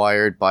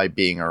acquired by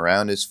being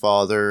around his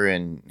father,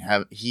 and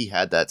he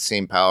had that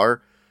same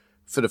power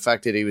for the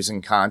fact that he was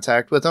in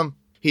contact with him.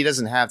 He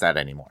doesn't have that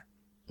anymore.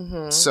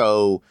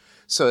 So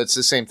it's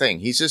the same thing.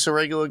 He's just a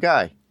regular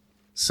guy.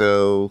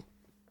 So,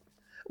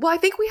 well, I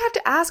think we have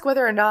to ask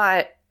whether or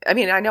not. I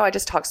mean, I know I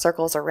just talked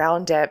circles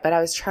around it, but I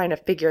was trying to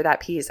figure that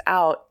piece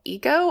out.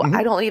 Ego,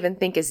 I don't even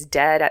think is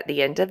dead at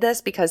the end of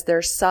this, because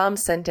there's some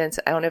sentence.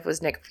 I don't know if it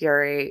was Nick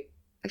Fury.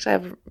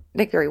 Actually,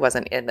 Nick Fury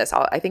wasn't in this.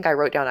 I think I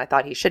wrote down I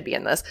thought he should be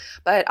in this.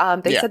 But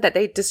they said that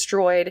they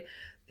destroyed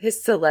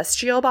his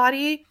celestial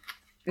body.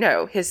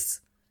 No,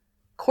 his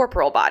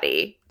corporal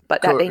body.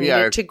 But that they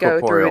needed to go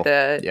through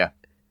the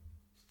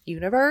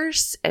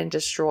universe and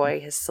destroy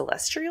his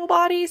celestial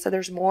body. So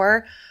there's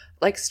more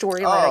like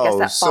storyline, I guess,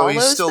 that follows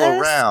he's still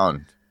this.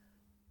 around.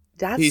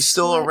 He's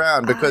still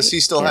around because he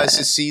still has get.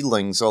 his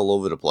seedlings all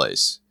over the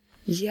place.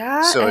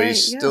 Yeah. So he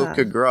still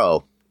could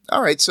grow.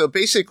 All right, so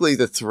basically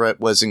the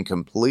threat wasn't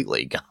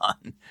completely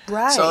gone.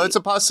 Right. So it's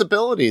a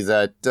possibility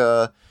that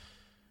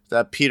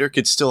that Peter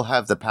could still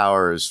have the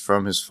powers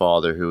from his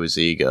father, who is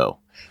Ego.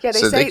 Yeah,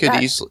 so they could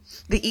that easily.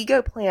 The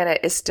Ego planet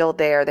is still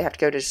there. They have to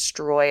go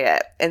destroy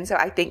it. And so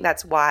I think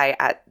that's why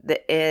at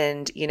the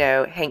end,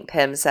 Hank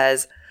Pym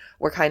says,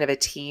 we're kind of a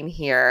team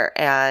here,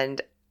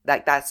 and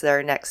that's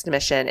their next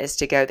mission, is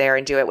to go there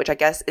and do it, which I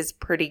guess is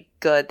pretty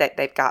good that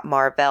they've got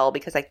Mar-Vell,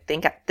 because I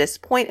think at this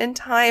point in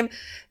time,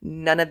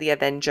 none of the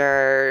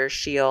Avengers,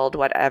 S.H.I.E.L.D.,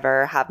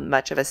 whatever, have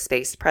much of a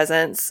space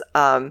presence.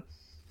 So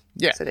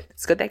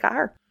it's good they got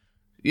her.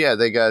 Yeah,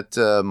 they got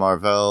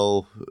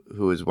Mar-Vell,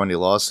 who is Wendy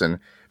Lawson,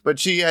 but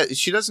she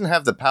doesn't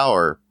have the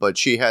power, but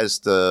she has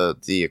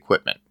the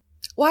equipment.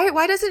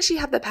 Why doesn't she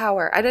have the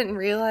power? I didn't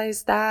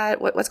realize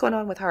that. What's going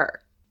on with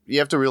her? You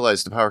have to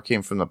realize the power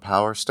came from the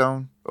Power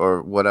Stone,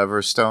 or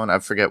whatever stone. I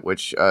forget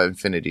which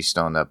Infinity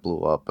Stone that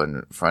blew up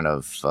in front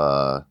of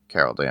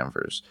Carol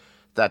Danvers.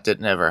 That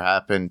didn't ever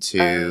happen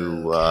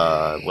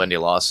to Wendy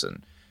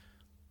Lawson.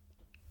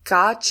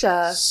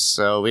 Gotcha.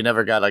 So we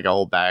never got like a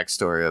whole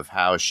backstory of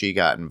how she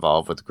got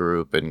involved with the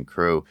group and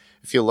crew.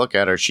 If you look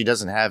at her, she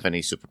doesn't have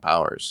any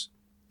superpowers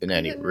in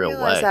any real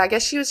way. That. I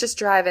guess she was just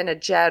driving a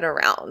jet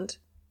around.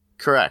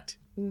 Correct.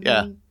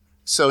 Yeah.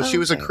 So she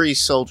was a Kree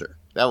soldier.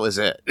 That was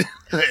it,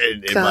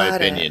 in my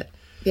opinion.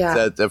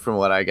 Yeah. That from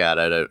what I got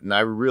at it. And I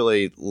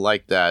really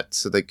like that.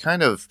 So they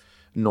kind of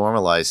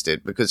normalized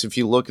it, because if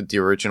you look at the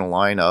original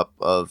lineup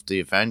of the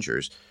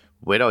Avengers,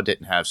 Widow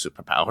didn't have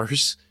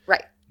superpowers.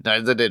 Right.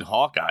 Neither did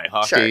Hawkeye.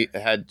 Hawkeye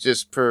had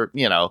just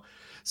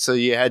so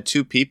you had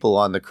two people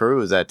on the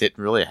crew that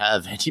didn't really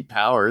have any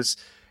powers.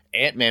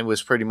 Ant-Man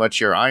was pretty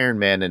much your Iron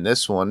Man in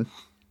this one.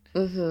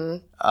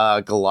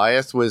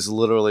 Goliath was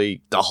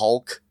literally the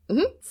Hulk.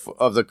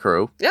 Of the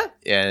crew. Yeah.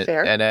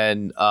 Fair. And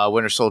then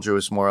Winter Soldier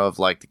was more of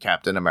like the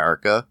Captain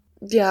America.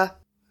 Yeah.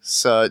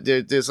 So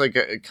there's like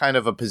a kind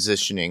of a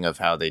positioning of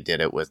how they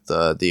did it with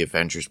the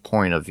Avengers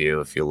point of view,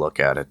 if you look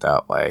at it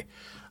that way.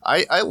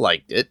 I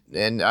liked it,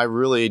 and I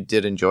really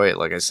did enjoy it.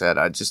 Like I said,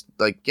 I just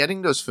like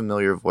getting those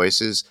familiar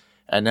voices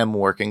and them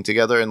working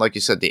together. And like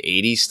you said, the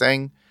 80s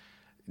thing,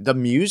 the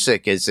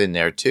music is in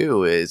there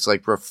too. It's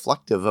like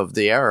reflective of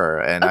the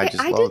era, and I just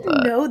love that. I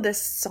didn't know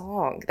this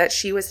song that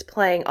she was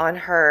playing on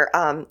her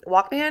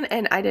Walkman,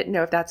 and I didn't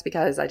know if that's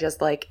because I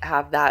just like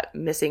have that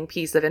missing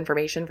piece of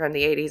information from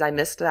the 80s. I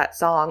missed that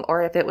song,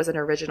 or if it was an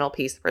original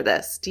piece for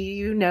this. Do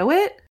you know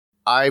it?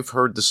 I've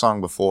heard the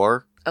song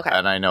before, okay,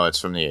 and I know it's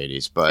from the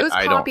 80s, but it was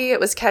poppy. It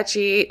was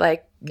catchy.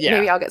 Like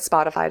maybe I'll get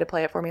Spotify to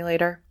play it for me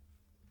later.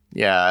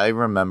 Yeah, I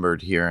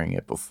remembered hearing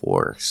it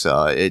before,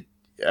 so it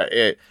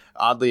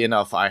oddly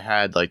enough, I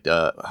had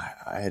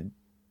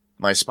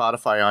my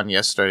Spotify on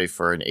yesterday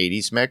for an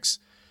 80s mix,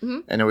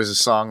 and there was a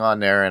song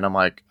on there, and I'm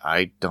like,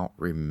 I don't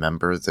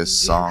remember this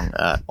song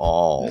at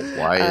all.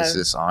 Why is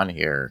this on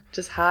here?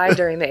 Just high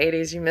during the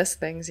 80s, you miss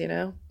things,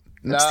 No,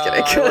 just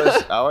kidding.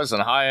 I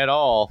wasn't high at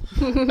all.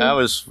 That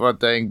was one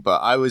thing,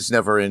 but I was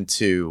never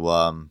into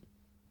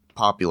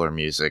popular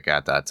music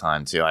at that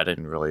time too. I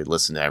didn't really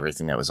listen to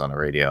everything that was on the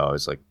radio. I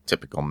was like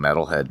typical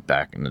metalhead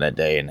back in that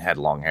day and had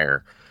long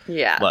hair.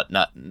 Yeah. But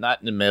not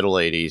in the middle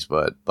 80s,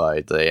 but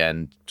by the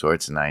end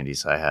towards the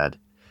 90s I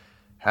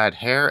had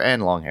hair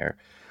and long hair.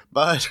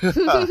 But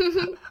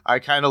I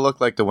kind of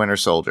looked like the Winter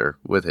Soldier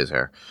with his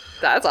hair.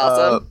 That's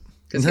awesome.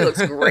 Because he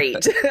looks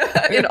great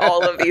in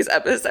all of these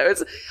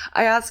episodes.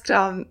 I asked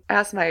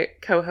my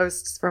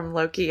co-hosts from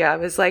Loki, I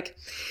was like,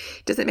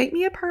 does it make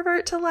me a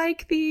pervert to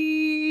like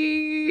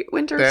the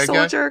Winter Bad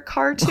Soldier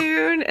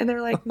cartoon? And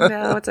they're like,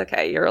 no, it's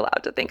okay. You're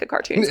allowed to think a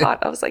cartoon's hot.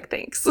 I was like,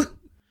 thanks.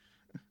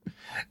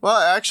 Well,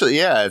 actually,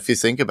 yeah, if you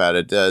think about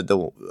it,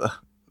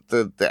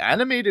 the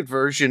animated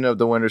version of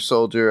the Winter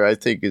Soldier, I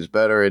think, is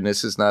better. And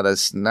this is not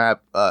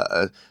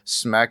a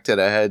smack to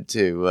the head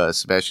to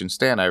Sebastian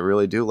Stan. I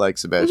really do like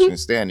Sebastian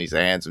Stan. He's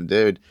a handsome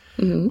dude.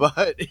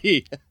 But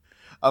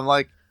I'm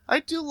like,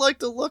 I do like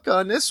the look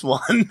on this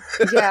one.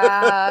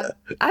 Yeah,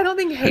 I don't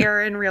think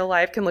hair in real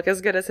life can look as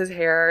good as his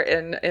hair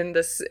in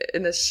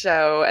this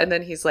show. And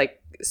then he's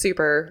like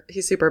super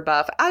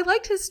buff. I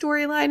liked his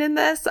storyline in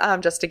this,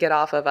 just to get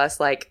off of us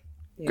like,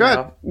 you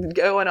know,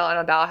 going on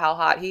about how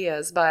hot he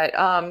is. But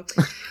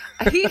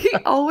he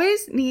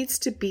always needs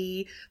to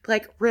be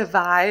like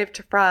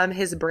revived from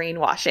his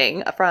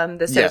brainwashing from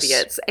the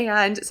Soviets.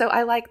 And so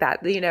I like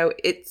that. You know,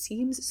 it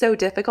seems so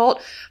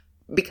difficult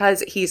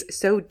because he's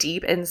so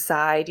deep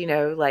inside, you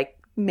know, like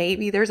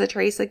maybe there's a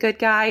trace of good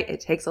guy. It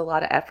takes a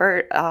lot of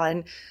effort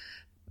on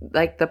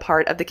like the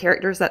part of the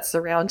characters that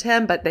surround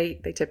him, but they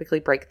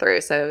typically break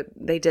through. So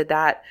they did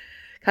that,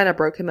 kind of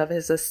broke him of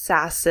his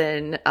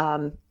assassin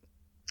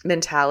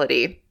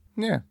mentality.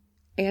 Yeah.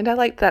 And I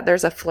like that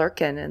there's a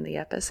Flurkin in the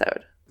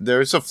episode.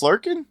 There's a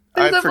Flurkin?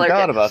 I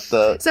forgot about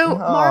the... So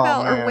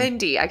Marvel, or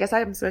Wendy, I guess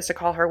I'm supposed to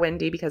call her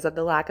Wendy because of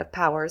the lack of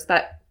powers,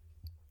 but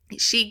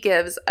she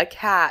gives a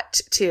cat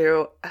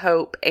to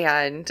Hope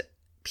and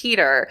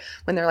Peter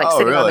when they're like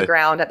sitting on the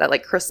ground at that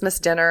like Christmas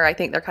dinner I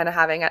think they're kind of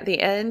having at the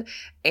end.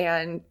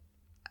 And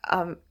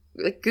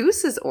like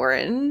Goose is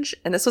orange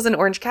and this was an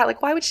orange cat.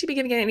 Like, why would she be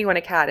giving anyone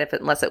a cat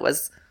unless it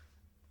was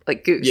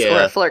like Goose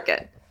or a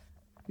Flurkin?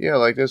 Yeah,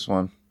 like this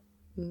one.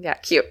 Yeah,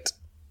 cute.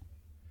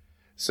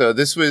 So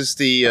this was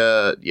the,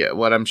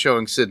 what I'm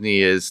showing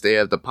Sydney is they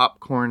have the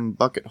popcorn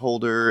bucket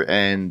holder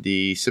and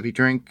the sippy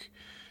drink.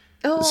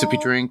 Oh. The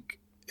sippy drink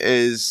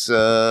is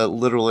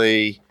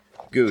literally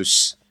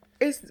Goose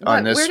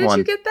on this one. Where did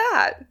you get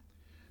that?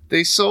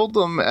 They sold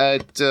them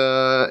at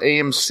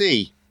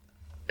AMC.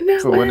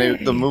 No way.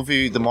 When the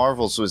movie The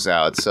Marvels was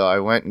out, so I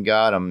went and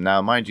got them.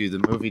 Now, mind you,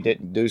 the movie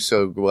didn't do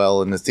so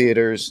well in the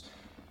theaters.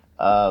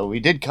 We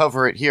did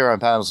cover it here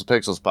on Panels of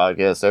Pixels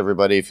podcast.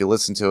 Everybody, if you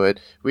listen to it,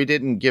 we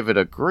didn't give it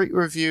a great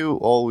review.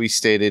 All we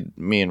stated,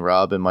 me and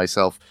Rob and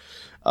myself,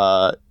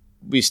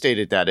 we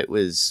stated that it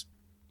was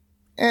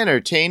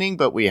entertaining,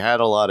 but we had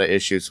a lot of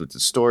issues with the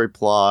story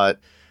plot,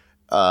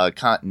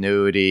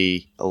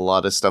 continuity, a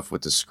lot of stuff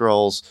with the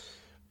scrolls.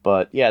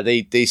 But yeah,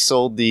 they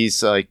sold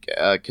these like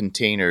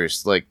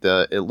containers, like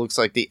it looks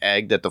like the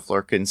egg that the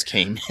Flurkins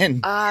came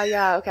in.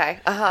 Yeah, okay.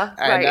 And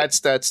right.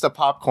 that's the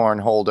popcorn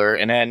holder,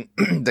 and then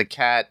the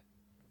cat,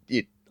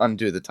 you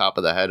undo the top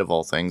of the head of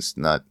all things,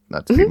 not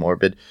to be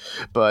morbid,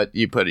 but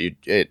you put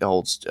it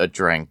holds a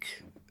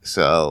drink.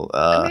 So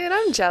man,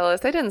 I'm jealous.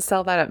 They didn't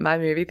sell that at my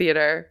movie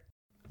theater.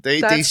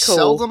 They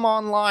sell them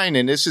online,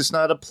 and this is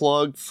not a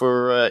plug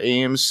for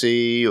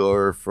AMC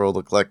or for all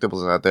the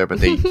collectibles out there, but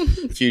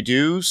if you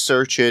do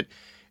search it,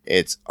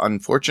 it's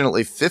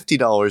unfortunately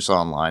 $50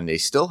 online. They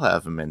still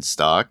have them in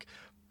stock,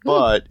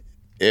 but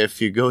if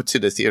you go to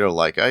the theater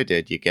like I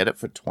did, you get it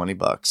for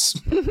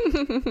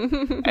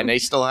 $20. And they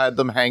still had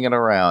them hanging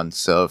around,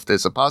 so if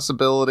there's a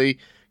possibility,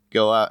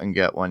 go out and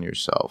get one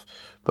yourself.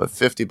 But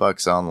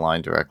 $50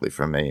 online directly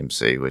from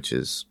AMC, which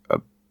is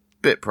a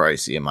bit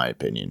pricey in my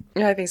opinion.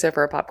 Yeah, I think so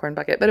for a popcorn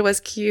bucket, but it was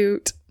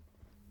cute.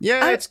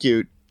 Yeah, it's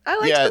cute. I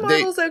liked the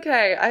Marvels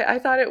okay. I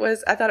thought it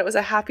was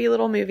a happy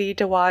little movie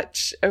to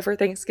watch over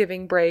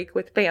Thanksgiving break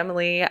with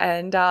family.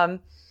 And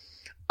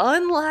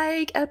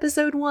unlike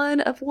episode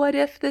 1 of What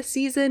If this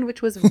season,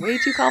 which was way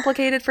too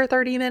complicated for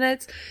 30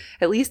 minutes,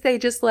 at least they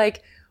just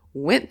like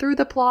went through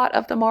the plot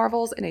of the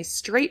Marvels in a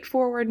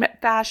straightforward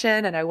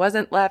fashion, and I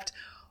wasn't left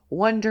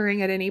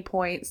wondering at any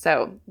point.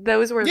 So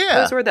those were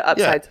the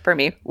upsides for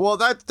me. Well,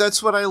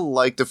 that's what I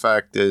like. The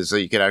fact is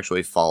that you could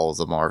actually follow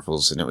the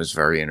Marvels, and it was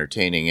very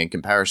entertaining in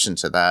comparison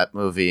to that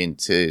movie and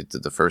to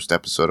the first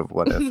episode of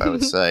What If. I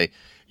would say,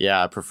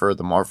 yeah, I prefer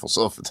the Marvels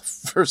over the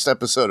first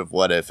episode of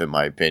What If, in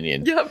my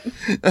opinion. Yep.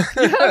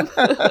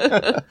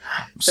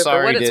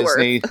 Sorry,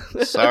 Disney.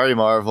 Sorry,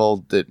 Marvel.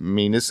 Didn't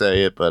mean to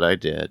say it, but I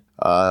did.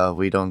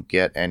 We don't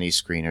get any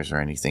screeners or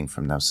anything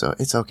from them, so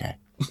it's okay.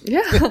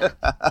 Yeah.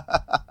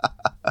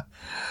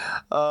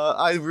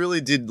 I really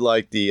did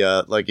like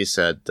the, like you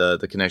said,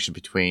 the connection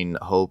between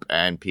Hope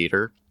and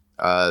Peter.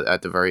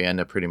 At the very end,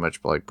 they're pretty much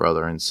like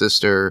brother and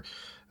sister.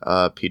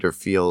 Peter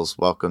feels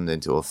welcomed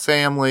into a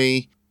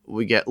family.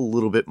 We get a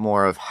little bit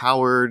more of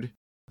Howard.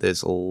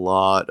 There's a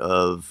lot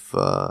of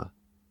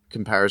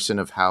comparison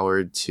of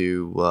Howard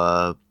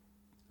to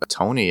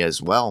Tony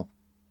as well,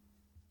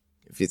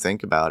 if you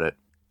think about it.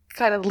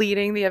 Kind of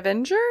leading the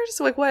Avengers?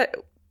 Like, what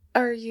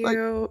are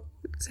you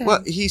saying?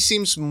 Well, he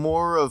seems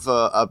more of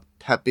a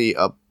peppy,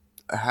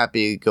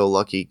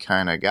 happy-go-lucky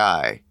kind of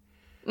guy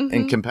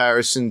in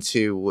comparison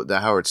to the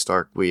Howard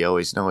Stark we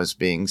always know as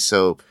being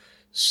so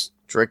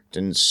strict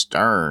and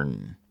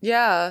stern.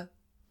 Yeah.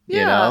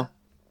 You know?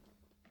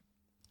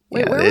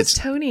 Wait, Yeah, where was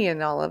Tony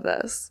in all of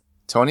this?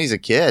 Tony's a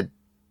kid.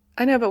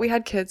 I know, but we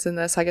had kids in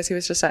this. I guess he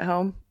was just at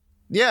home.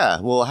 Yeah,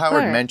 well, Howard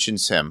Alright.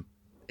 mentions him.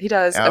 He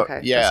does?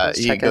 Okay. Yeah, Just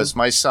he checking. goes,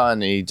 my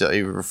son, he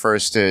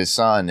refers to his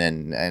son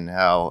and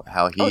how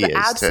he is, the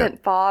absent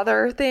too.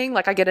 father thing?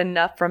 Like, I get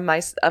enough from my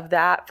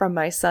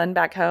son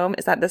back home?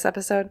 Is that this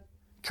episode?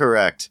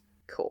 Correct.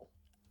 Cool.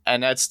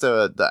 And that's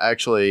the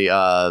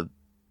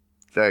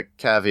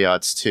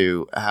caveats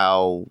to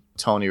how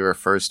Tony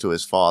refers to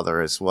his father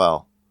as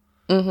well.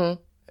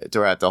 Mm-hmm.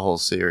 Throughout the whole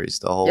series,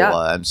 the whole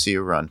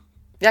MCU run.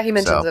 Yeah, he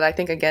mentions So- it, I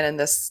think, again in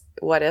this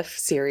What If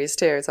series,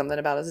 too. Something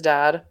about his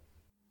dad.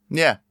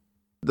 Yeah.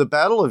 The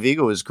Battle of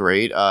Ego is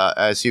great,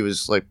 as he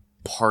was, like,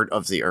 part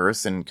of the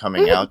Earth and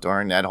coming out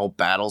during that whole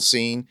battle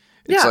scene.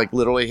 It's, like,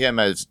 literally him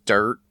as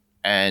dirt,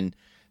 and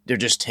they're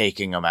just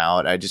taking him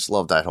out. I just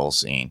love that whole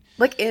scene.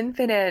 Like,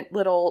 infinite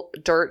little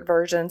dirt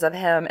versions of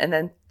him. And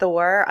then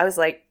Thor, I was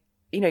like,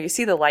 you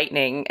see the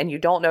lightning, and you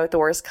don't know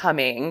Thor's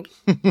coming.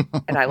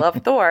 And I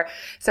love Thor.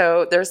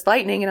 So there's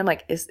lightning, and I'm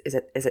like, is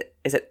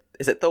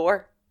it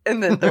Thor?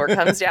 And then Thor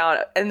comes down,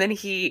 and then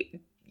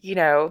he,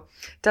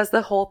 does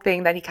the whole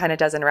thing that he kind of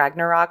does in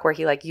Ragnarok, where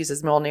he like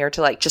uses Mjolnir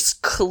to like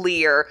just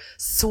clear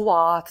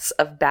swaths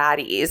of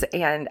baddies.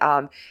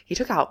 And he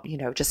took out,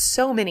 just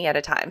so many at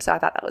a time. So I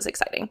thought that was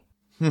exciting.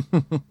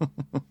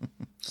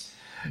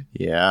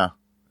 Yeah.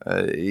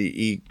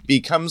 He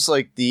becomes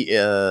like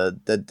the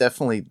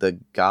definitely the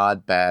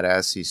god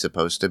badass he's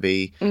supposed to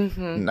be,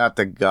 not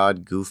the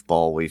god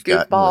goofball we've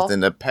gotten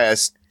within the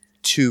past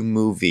 2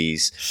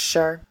 movies.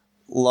 Sure.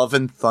 Love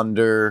and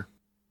Thunder,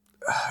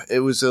 it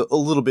was a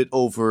little bit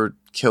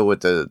overkill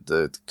with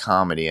the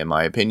comedy in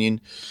my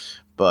opinion,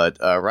 but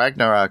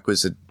Ragnarok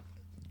was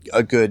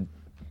a good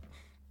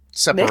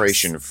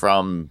separation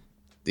from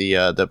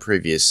the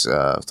previous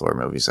Thor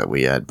movies that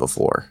we had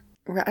before.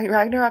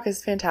 Ragnarok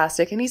is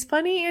fantastic, and he's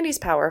funny and he's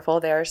powerful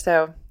there.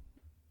 So,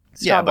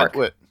 Yeah, work.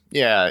 but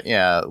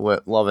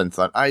with Love and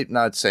Thunder, I'm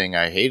not saying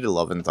I hated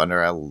Love and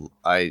Thunder.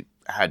 I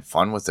had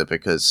fun with it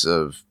because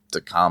of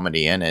the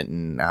comedy in it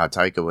and how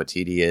Taika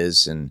Waititi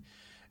is and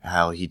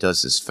how he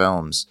does his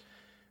films.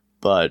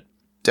 But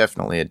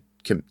definitely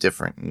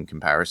different in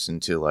comparison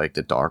to like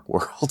the Dark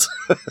World.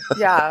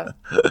 Yeah.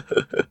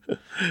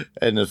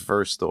 And the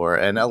first Thor,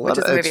 and Which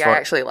is a movie I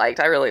actually liked.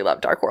 I really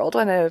loved Dark World.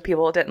 I know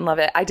people didn't love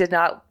it. I did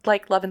not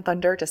like Love and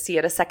Thunder to see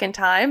it a second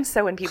time.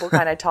 So when people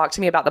kind of talk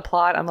to me about the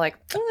plot, I'm like,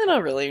 I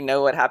don't really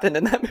know what happened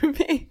in that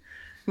movie.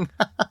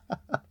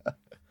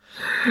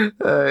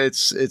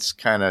 It's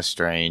kind of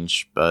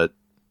strange, but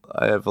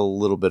I have a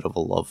little bit of a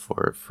love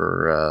for it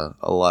for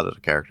a lot of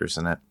the characters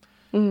in it.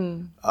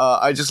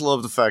 I just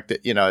love the fact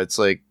that it's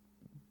like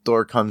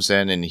Thor comes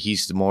in and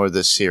he's more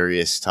the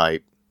serious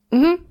type,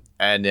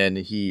 and then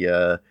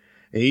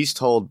he's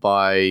told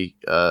by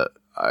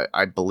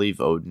I believe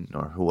Odin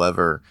or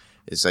whoever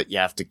is that you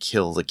have to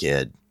kill the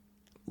kid.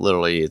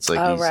 Literally, it's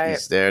like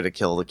he's there to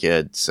kill the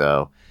kid.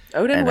 So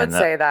Odin would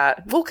say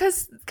that. Well,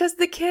 because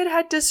the kid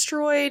had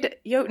destroyed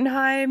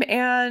Jotunheim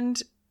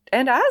and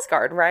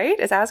Asgard, right?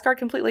 Is Asgard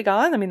completely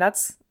gone? I mean,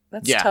 that's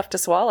tough to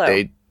swallow.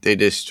 They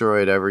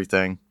destroyed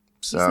everything.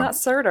 So he's not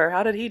Surtur.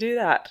 How did he do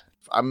that?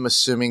 I'm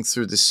assuming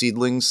through the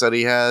seedlings that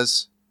he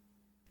has.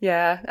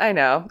 Yeah, I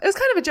know. It was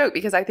kind of a joke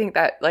because I think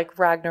that like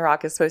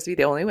Ragnarok is supposed to be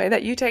the only way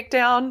that you take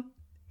down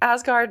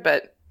Asgard,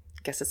 but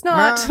I guess it's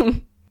not.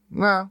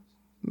 No.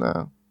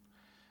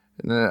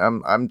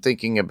 And I'm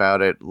thinking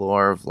about it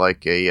more of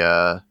like Day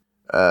of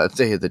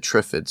the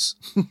Triffids.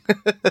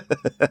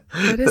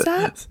 What is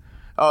that?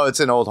 Oh, it's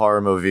an old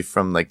horror movie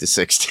from like the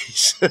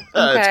 60s.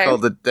 Okay. It's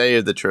called The Day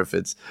of the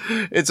Triffids.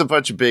 It's a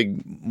bunch of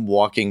big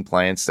walking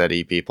plants that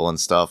eat people and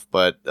stuff,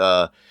 but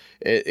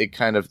it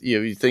kind of,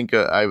 you think,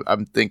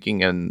 I'm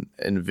thinking and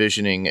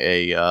envisioning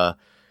a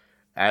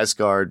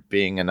Asgard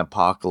being an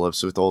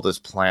apocalypse with all this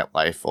plant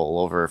life all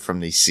over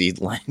from these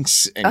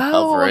seedlings and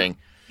covering.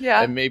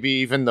 Yeah. And maybe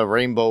even the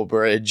Rainbow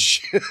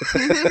Bridge.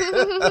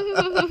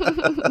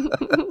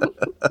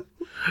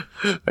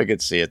 I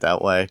could see it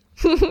that way.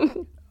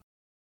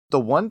 The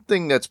one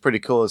thing that's pretty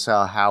cool is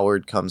how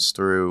Howard comes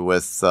through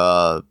with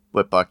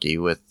Bucky,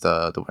 with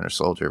the Winter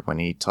Soldier, when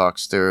he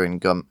talks through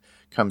and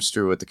comes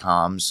through with the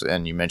comms.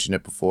 And you mentioned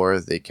it before,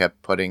 they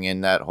kept putting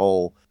in that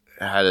whole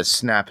how to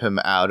snap him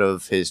out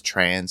of his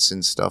trance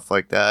and stuff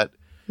like that.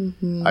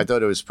 I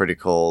thought it was pretty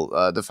cool.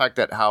 The fact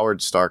that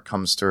Howard Stark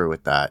comes through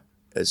with that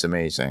is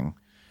amazing.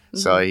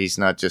 So he's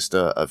not just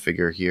a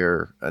figure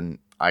here, and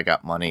I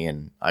got money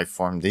and I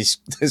formed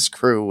this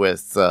crew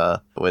with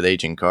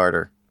Agent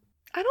Carter.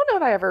 I don't know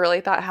if I ever really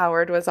thought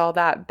Howard was all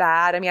that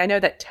bad. I mean, I know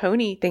that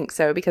Tony thinks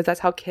so because that's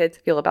how kids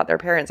feel about their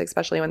parents,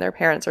 especially when their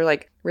parents are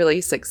like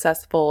really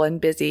successful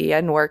and busy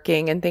and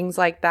working and things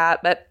like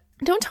that. But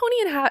don't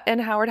Tony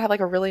and Howard have like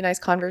a really nice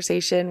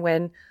conversation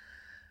when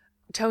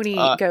Tony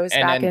goes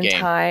back in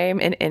time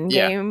in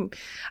Endgame?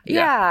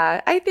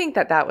 Yeah, I think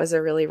that was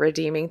a really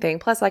redeeming thing.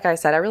 Plus, like I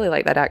said, I really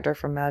like that actor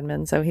from Mad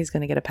Men, so he's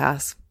going to get a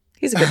pass.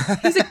 He's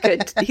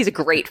a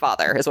great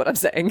father, is what I'm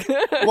saying.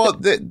 Well,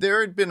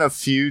 there had been a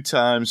few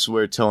times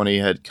where Tony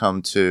had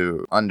come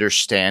to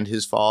understand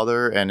his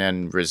father and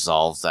then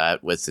resolve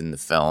that within the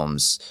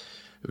films,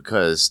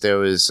 because there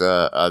was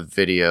a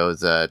video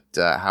that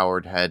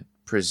Howard had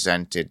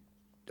presented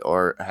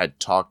or had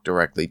talked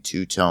directly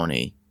to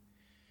Tony,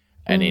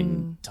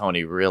 and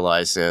Tony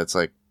realized that it's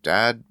like,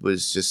 Dad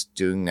was just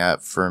doing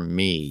that for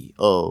me.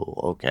 Oh,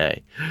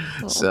 okay.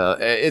 Oh. So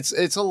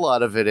it's a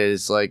lot of it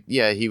is like,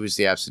 yeah, he was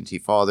the absentee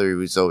father. He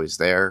was always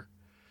there,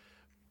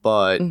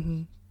 but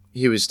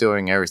he was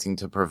doing everything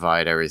to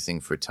provide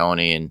everything for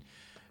Tony. And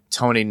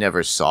Tony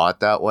never saw it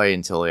that way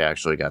until he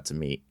actually got to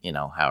meet,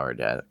 Howard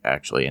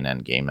actually in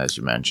Endgame, as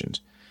you mentioned.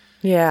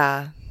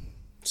 Yeah.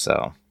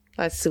 So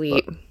that's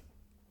sweet.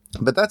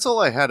 But that's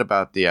all I had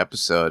about the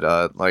episode.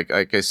 Like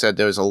I said,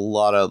 there's a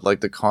lot of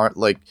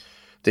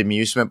the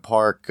amusement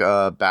park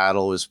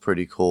battle was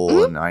pretty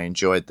cool, and I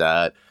enjoyed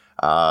that.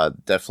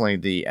 Definitely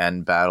the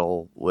end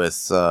battle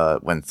with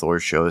when Thor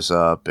shows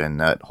up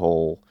and that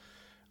whole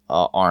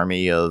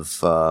army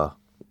of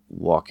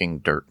walking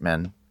dirt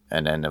men.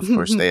 And then, of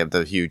course, they have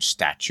the huge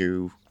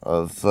statue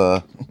of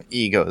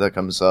Ego that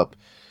comes up.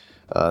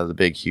 The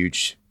big,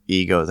 huge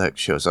Ego that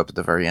shows up at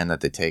the very end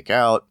that they take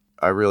out.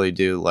 I really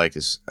do like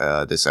this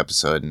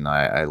episode, and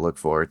I look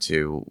forward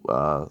to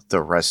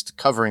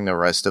covering the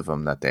rest of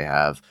them that they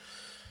have.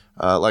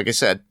 Like I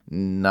said,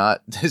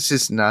 this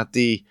is not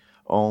the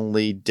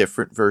only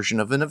different version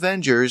of an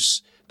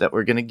Avengers that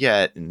we're going to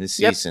get in this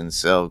season.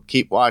 So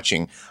keep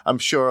watching. I'm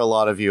sure a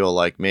lot of you are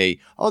like me.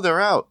 Oh, they're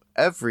out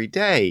every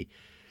day.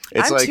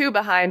 I'm 2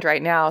 behind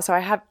right now. So I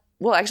have,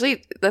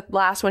 actually the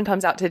last one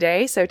comes out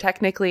today. So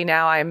technically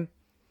now I'm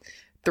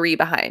 3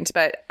 behind,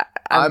 but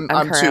I'm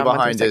 2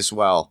 behind as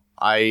well.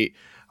 I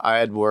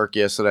had work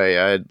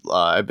yesterday.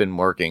 I've been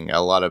working.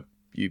 A lot of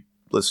you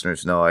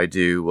listeners know I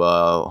do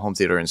home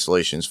theater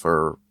installations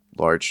for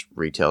large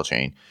retail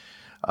chain.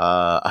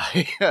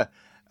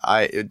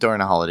 I during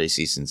the holiday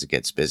seasons it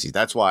gets busy.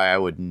 That's why I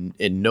would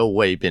in no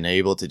way been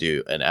able to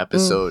do an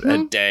episode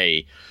a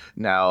day.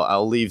 Now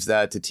I'll leave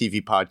that to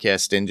TV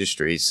podcast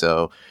industry,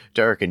 so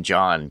Derek and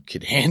John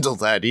could handle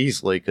that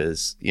easily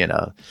because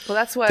Well,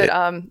 that's what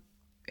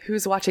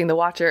Who's Watching the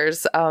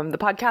Watchers, the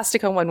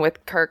Podcastica one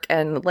with Kirk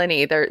and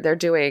Lenny. They're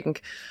doing.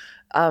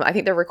 I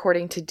think they're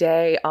recording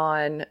today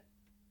on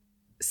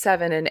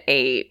 7 and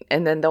 8,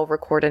 and then they'll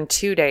record in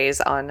 2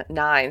 days on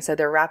 9. So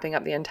they're wrapping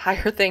up the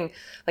entire thing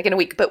like in a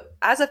week. But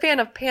as a fan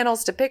of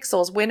Panels to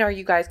Pixels, when are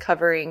you guys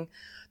covering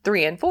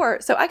 3 and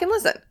 4 so I can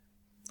listen?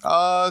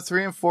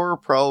 3 and 4 will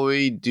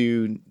probably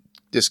do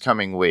this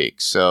coming week.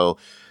 So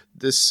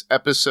this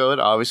episode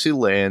obviously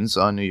lands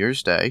on New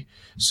Year's Day.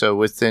 So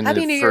within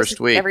Happy the New first Year's,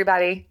 week,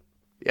 everybody.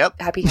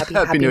 Yep. Happy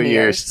New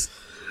Year's.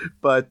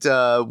 But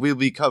we'll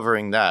be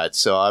covering that.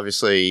 So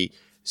obviously,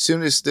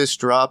 soon as this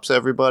drops,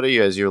 everybody,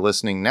 as you're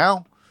listening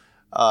now,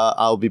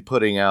 I'll be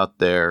putting out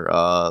their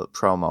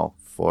promo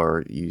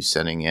for you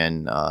sending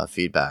in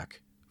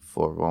feedback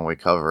for when we're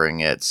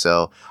covering it.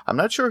 So I'm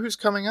not sure who's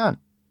coming on.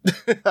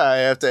 I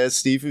have to ask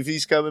Steve if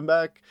he's coming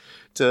back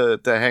to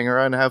hang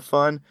around and have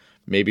fun.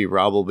 Maybe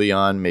Rob will be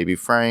on, maybe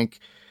Frank.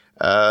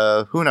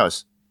 Who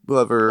knows?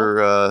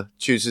 Whoever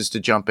chooses to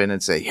jump in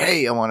and say,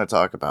 hey, I want to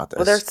talk about this.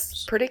 Well,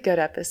 there's pretty good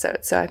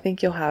episodes, so I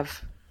think you'll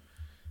have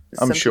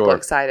some people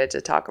excited to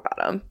talk about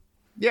them.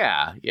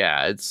 Yeah.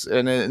 It's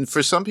and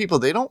for some people,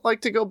 they don't like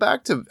to go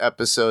back to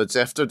episodes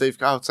after they've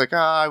got. It's like,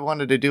 I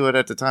wanted to do it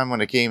at the time when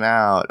it came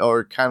out,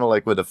 or kind of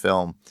like with a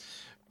film.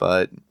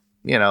 But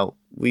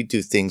we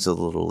do things a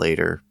little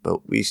later,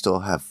 but we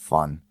still have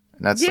fun,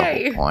 and that's the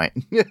whole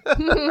point.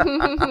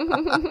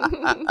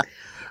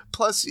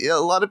 Plus, a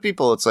lot of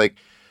people, it's like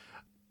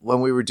when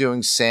we were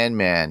doing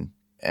Sandman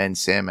and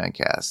Sandman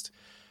Cast,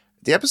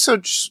 the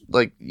episodes,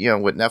 with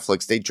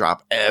Netflix, they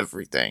drop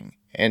everything.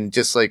 And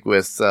just like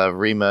with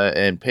Rima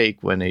and Paik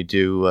when they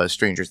do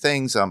Stranger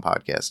Things on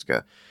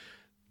Podcastica,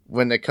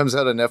 when it comes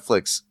out on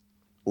Netflix,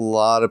 a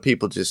lot of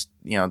people just,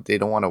 they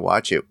don't want to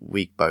watch it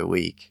week by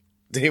week.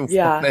 They want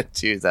to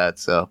do that.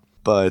 So,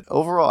 but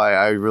overall,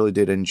 I really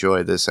did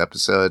enjoy this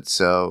episode.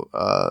 So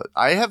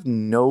I have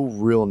no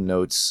real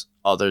notes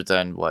other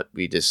than what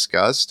we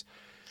discussed.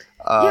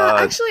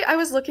 Actually, I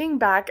was looking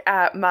back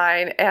at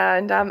mine,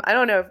 and I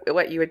don't know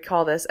what you would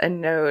call this, a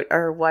note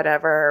or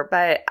whatever,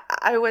 but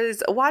I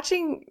was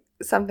watching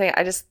something.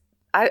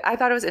 I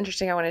thought it was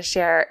interesting. I want to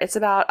share. It's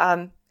about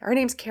her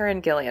name's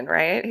Karen Gillan,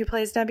 right? Who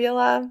plays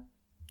Nebula?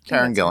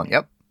 Karen Gillan.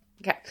 Yep.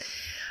 Okay.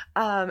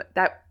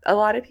 That a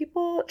lot of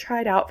people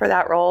tried out for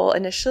that role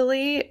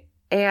initially,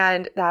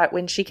 And that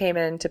when she came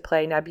in to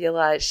play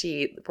Nebula,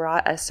 she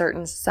brought a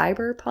certain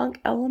cyberpunk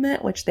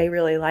element, which they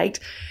really liked.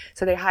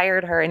 So they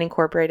hired her and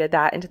incorporated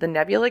that into the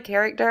Nebula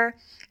character.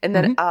 And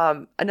then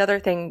another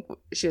thing,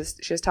 she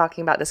was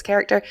talking about this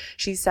character.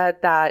 She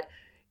said that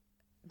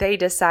they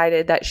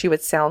decided that she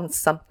would sound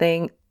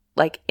something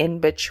like in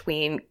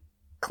between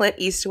Clint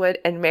Eastwood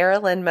and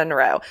Marilyn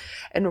Monroe.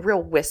 And a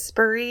real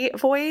whispery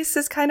voice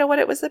is kind of what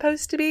it was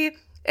supposed to be.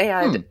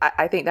 And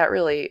I think that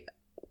really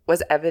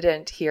was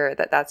evident here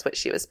that that's what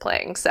she was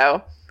playing.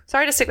 So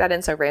sorry to stick that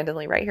in so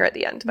randomly right here at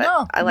the end, but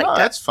I like that.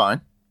 That's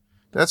fine.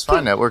 That's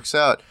fine. That works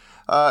out.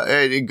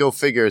 Go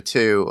figure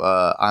too.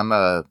 I'm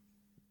a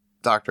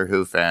Doctor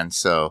Who fan,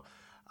 so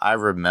I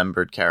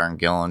remembered Karen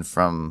Gillan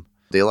from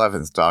the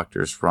 11th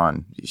Doctor's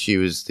run. She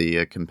was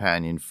the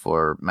companion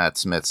for Matt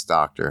Smith's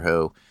Doctor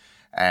Who,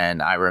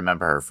 and I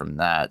remember her from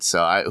that.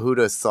 So who'd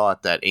have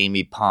thought that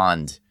Amy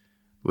Pond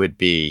would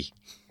be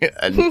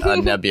a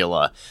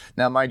Nebula?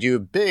 Now, mind you, a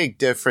big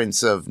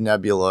difference of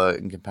Nebula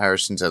in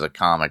comparison to the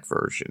comic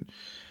version.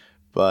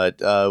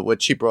 But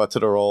what she brought to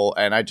the role,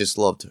 and I just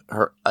loved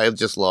her. I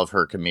just love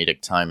her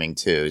comedic timing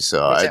too.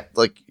 So,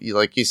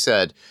 like you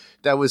said,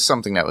 that was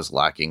something that was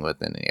lacking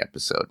within the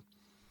episode.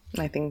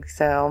 I think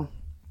so.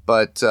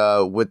 But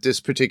with this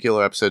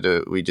particular episode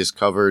that we just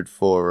covered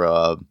for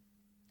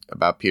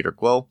about Peter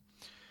Quill,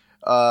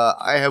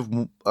 I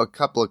have a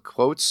couple of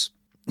quotes,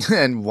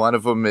 and one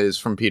of them is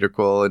from Peter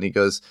Quill, and he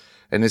goes,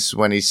 and this is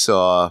when he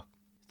saw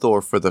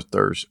Thor for the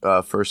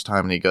first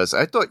time, and he goes,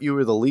 "I thought you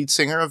were the lead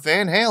singer of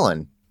Van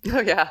Halen." Oh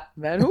yeah,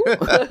 man.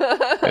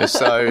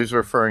 So he was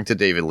referring to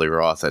David Lee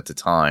Roth at the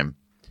time.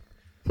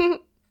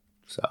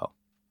 So,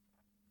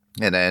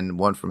 and then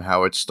one from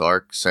Howard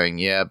Stark saying,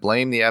 "Yeah,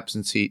 blame the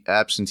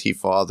absentee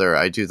father.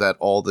 I do that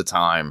all the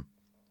time."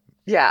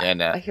 Yeah,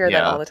 and I hear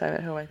that all the time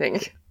at home, I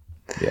think.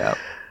 Yeah.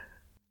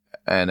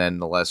 And then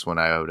the last one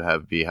I would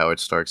have be Howard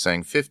Stark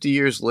saying, 50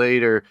 years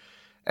later,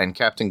 and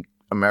Captain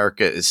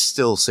America is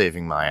still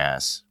saving my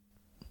ass.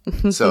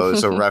 So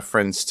it's a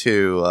reference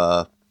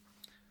to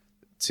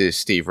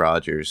Steve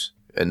Rogers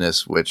in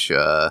this, which,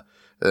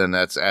 and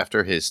that's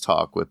after his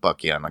talk with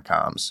Bucky on the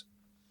comms,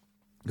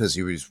 because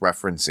he was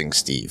referencing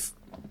Steve.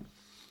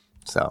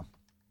 So,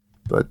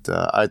 but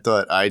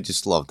I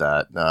just loved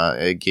that.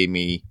 It gave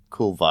me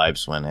cool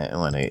vibes when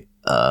it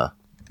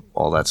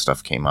all that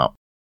stuff came up.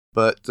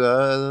 But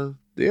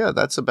yeah,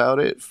 that's about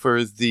it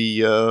for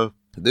the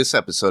this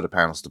episode of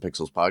Panels to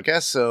Pixels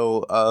podcast.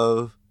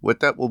 So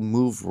with that, we'll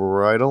move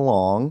right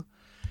along.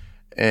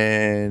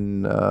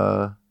 And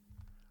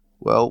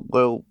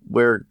well,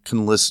 where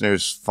can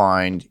listeners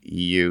find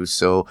you?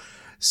 So,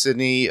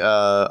 Sydney,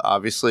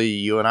 obviously,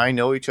 you and I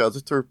know each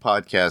other through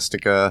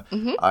Podcastica.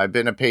 Mm-hmm. I've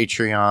been a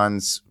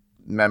Patreon's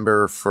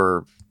member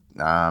for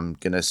I'm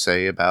gonna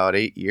say about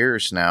 8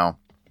 years now.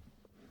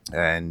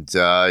 And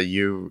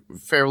you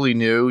fairly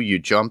new. You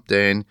jumped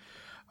in.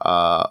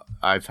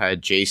 I've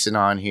had Jason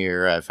on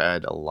here. I've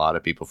had a lot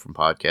of people from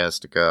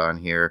Podcastica on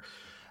here.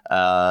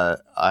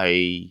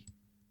 I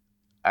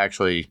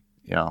actually,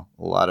 a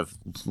lot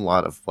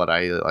of what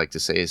I like to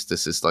say is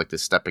this is like the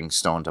stepping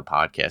stone to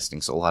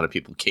podcasting. So a lot of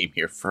people came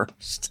here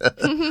first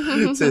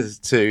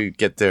to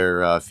get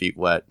their feet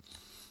wet.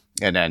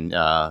 And then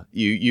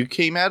you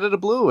came out of the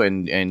blue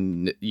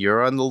and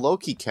you're on the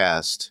Loki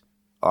cast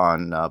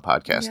on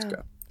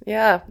Podcastica.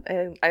 Yeah,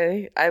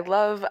 I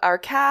love our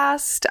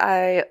cast.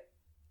 I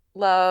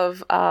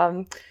love,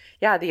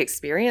 the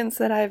experience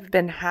that I've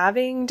been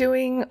having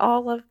doing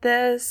all of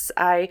this.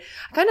 I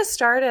kind of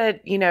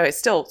started, it's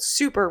still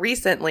super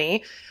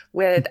recently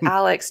with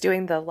Alex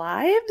doing the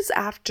lives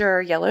after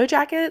Yellow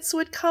Jackets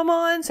would come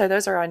on. So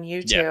those are on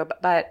YouTube.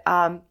 Yeah.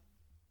 But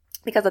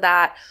because of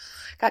that,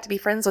 got to be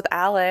friends with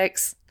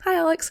Alex. Hi,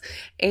 Alex.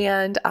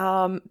 And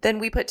then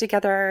we put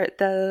together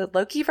the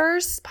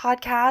Lokiverse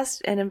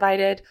podcast and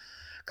invited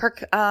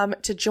Kirk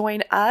to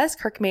join us,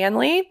 Kirk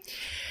Manley.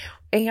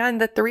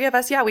 And the three of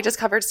us, we just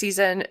covered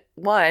season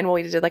 1. Well,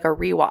 we did like a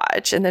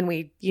rewatch, and then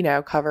we,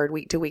 covered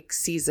week to week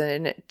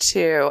season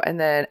 2. And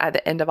then at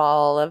the end of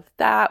all of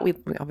that, we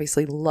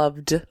obviously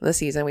loved the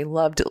season. We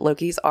loved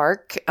Loki's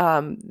arc.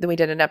 Then we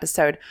did an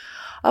episode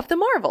of the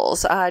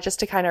Marvels, just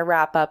to kind of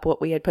wrap up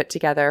what we had put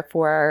together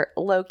for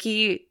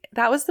Loki.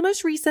 That was the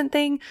most recent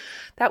thing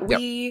that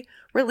we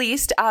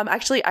released.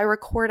 Actually, I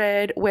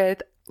recorded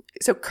with,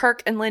 so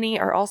Kirk and Lenny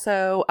are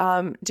also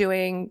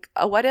doing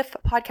a What If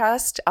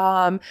podcast,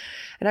 and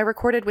I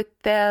recorded with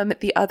them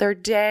the other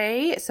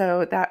day,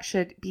 so that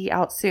should be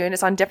out soon.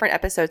 It's on different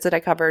episodes that I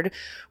covered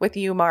with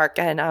you, Mark,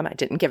 and I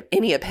didn't give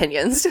any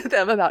opinions to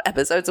them about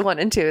episodes 1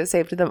 and 2. I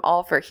saved them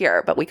all for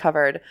here, but we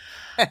covered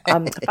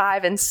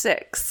 5 and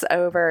 6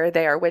 over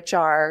there, which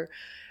are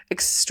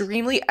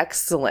extremely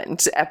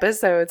excellent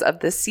episodes of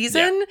this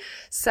season. Yeah.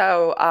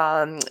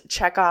 So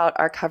check out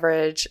our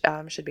coverage.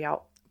 Should be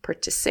out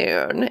pretty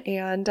soon.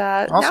 And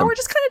awesome. Now we're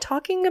just kind of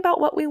talking about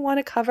what we want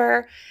to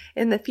cover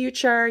in the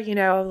future.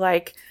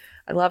 Like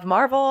I love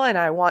Marvel and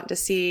I want to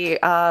see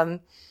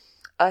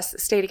us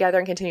stay together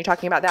and continue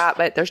talking about that.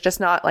 But there's just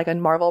not like a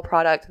Marvel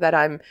product that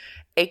I'm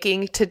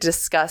aching to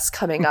discuss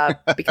coming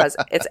up because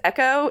it's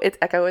Echo.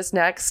 Echo is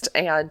next,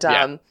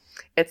 and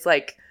it's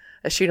like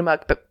a shoot 'em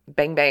up,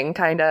 bang bang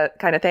kind of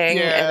thing.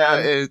 Yeah,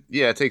 and,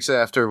 it takes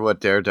after what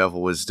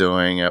Daredevil was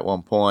doing at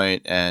one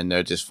point, and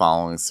they're just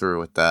following through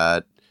with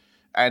that,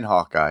 and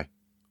Hawkeye.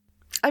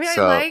 I mean,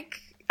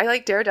 I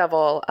like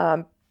Daredevil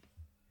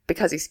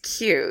because he's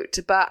cute,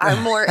 but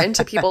I'm more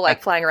into people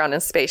like flying around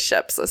in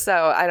spaceships.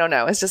 So I don't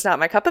know. It's just not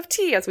my cup of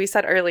tea, as we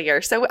said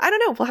earlier. So I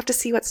don't know. We'll have to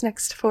see what's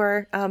next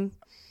for.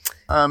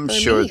 I'm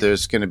sure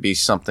there's going to be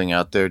something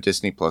out there.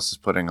 Disney Plus is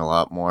putting a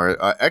lot more.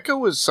 Echo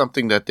was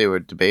something that they were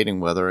debating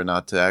whether or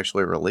not to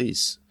actually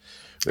release,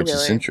 which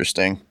is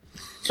interesting.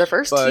 The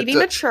first TV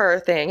mature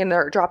thing, and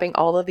they're dropping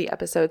all of the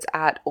episodes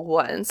at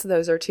once.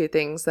 Those are two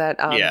things that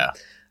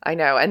I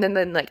know. And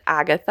then like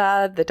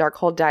Agatha, the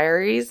Darkhold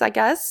Diaries, I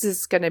guess,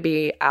 is going to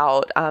be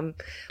out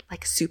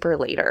like super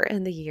later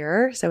in the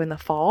year, so in the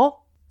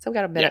fall. So we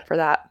got a minute for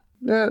that.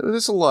 Yeah,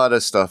 there's a lot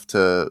of stuff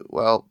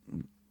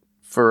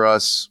for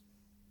us.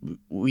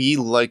 We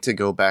like to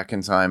go back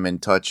in time and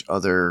touch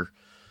other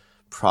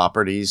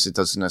properties. It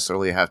doesn't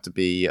necessarily have to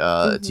be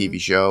a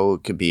TV show.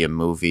 It could be a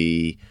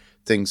movie,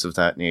 things of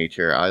that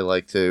nature. I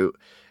like to...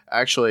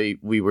 Actually,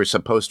 we were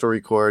supposed to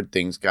record.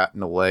 Things got in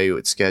the way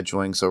with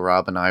scheduling, so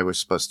Rob and I were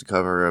supposed to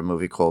cover a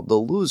movie called The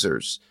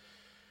Losers.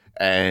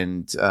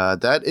 And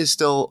that is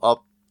still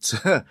up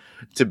to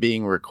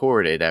being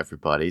recorded,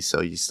 everybody, so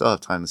you still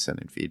have time to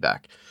send in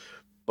feedback.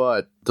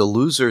 But The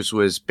Losers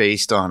was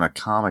based on a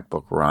comic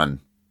book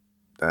run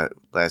that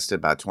lasted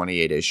about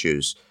 28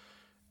 issues.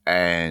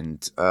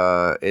 And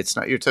it's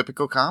not your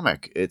typical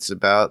comic. It's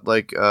about,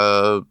 like,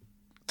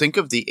 think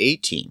of the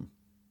A-Team,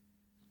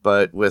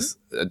 but with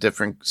a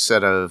different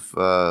set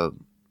of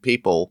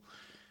people.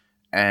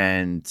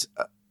 And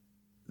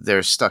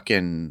they're stuck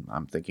in,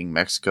 I'm thinking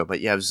Mexico, but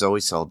you have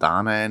Zoe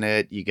Saldana in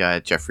it. You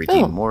got Jeffrey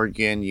Dean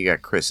Morgan. You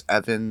got Chris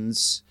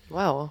Evans.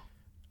 Wow.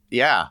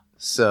 Yeah.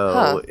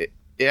 So... it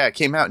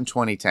came out in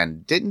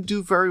 2010. Didn't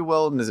do very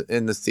well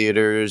in the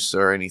theaters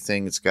or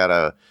anything. It's got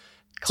a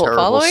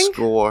terrible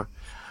score.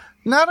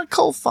 Not a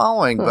cult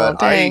following, but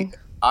dang.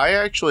 I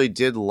actually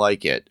did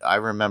like it. I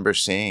remember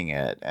seeing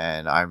it,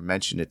 and I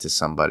mentioned it to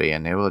somebody,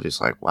 and they were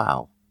just like,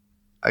 wow,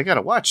 I got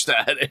to watch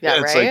that. Yeah,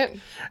 right? Like,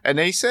 and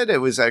they said it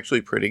was actually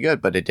pretty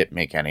good, but it didn't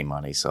make any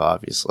money, so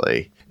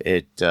obviously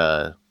it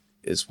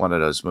is one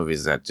of those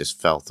movies that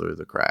just fell through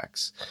the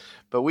cracks.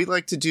 But we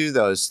like to do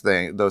those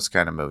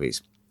kind of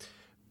movies.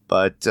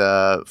 But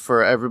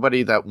for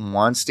everybody that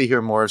wants to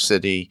hear more of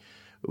Sydney,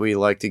 we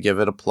like to give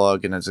it a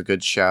plug, and it's a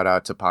good shout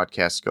out to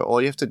Podcastica.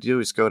 All you have to do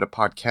is go to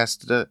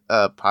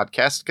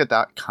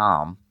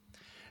podcastica.com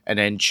and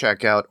then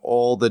check out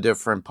all the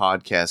different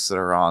podcasts that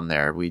are on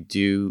there. We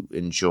do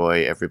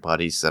enjoy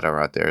everybody's that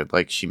are out there.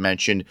 Like she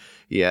mentioned,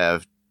 you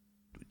have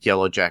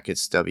Yellow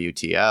Jackets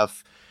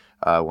WTF.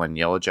 When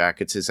Yellow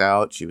Jackets is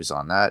out, she was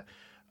on that.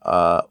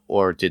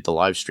 Or did the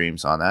live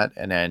streams on that,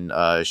 and then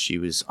she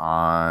was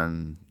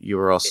on. You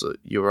were on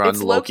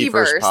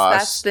Lokiverse.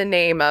 That's the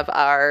name of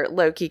our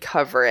Loki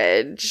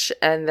coverage.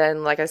 And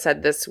then, like I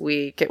said, this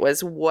week it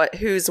was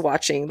Who's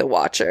Watching the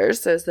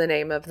Watchers is the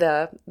name of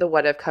the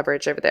What If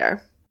coverage over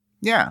there.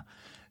 Yeah,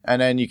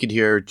 and then you could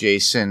hear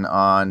Jason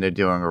on. They're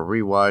doing a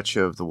rewatch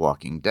of The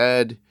Walking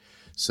Dead,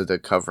 so they're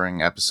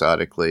covering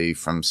episodically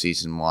from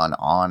season 1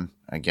 on.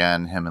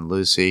 Again, him and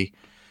Lucy.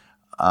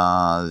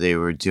 They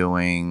were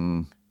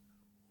doing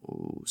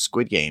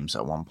Squid Games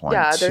at one point.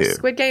 Yeah, there's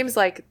Squid Games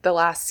like the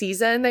last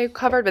season they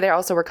covered, but they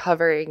also were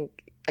covering,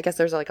 I guess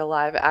there's like a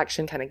live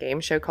action kind of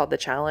game show called The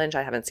Challenge.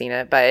 I haven't seen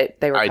it, but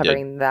they were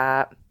covering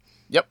that.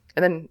 Yep.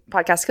 And then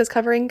Podcastica's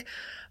covering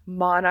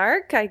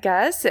Monarch, I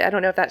guess. I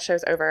don't know if that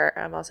show's over.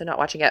 I'm also not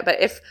watching it.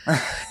 But if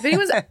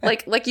anyone's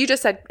like you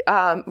just said,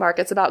 Mark,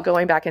 it's about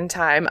going back in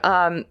time.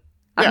 I'm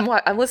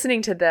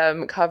listening to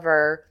them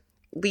cover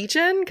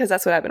Legion because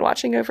that's what I've been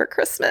watching over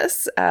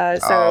Christmas.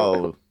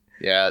 You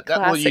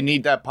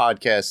need that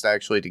podcast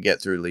actually to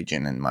get through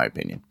Legion, in my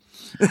opinion.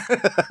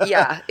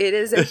 Yeah, it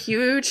is a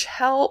huge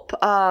help.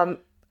 I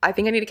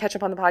think I need to catch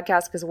up on the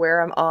podcast because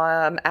where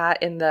I'm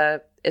at in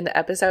the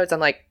episodes, I'm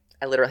like,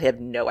 I literally have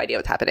no idea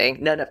what's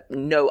happening.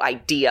 No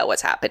idea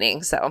what's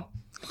happening. So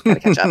gotta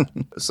catch up.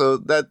 So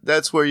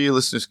that's where you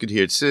listeners could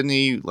hear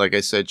Sydney. Like I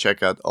said,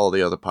 check out all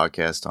the other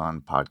podcasts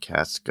on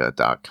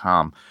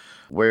podcastica.com.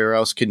 Where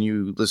else can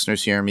you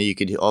listeners hear me? You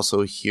could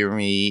also hear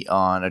me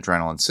on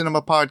Adrenaline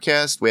Cinema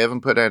Podcast. We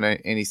haven't put out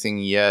anything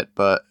yet,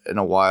 but in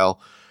a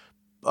while.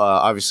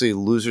 Obviously,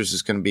 Losers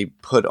is going to be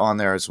put on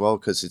there as well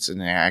because it's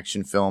an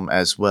action film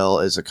as well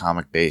as a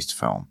comic-based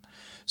film.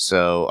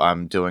 So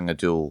I'm doing a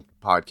dual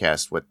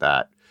podcast with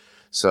that.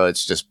 So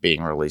it's just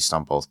being released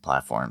on both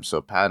platforms.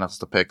 So Panels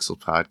to Pixel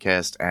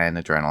Podcast and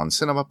Adrenaline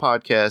Cinema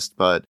Podcast,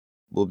 but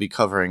we'll be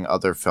covering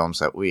other films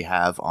that we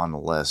have on the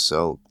list,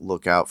 so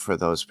look out for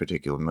those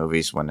particular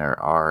movies when they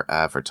are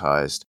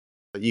advertised.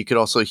 You could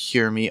also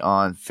hear me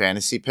on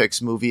Fantasy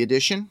Picks Movie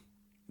Edition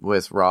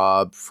with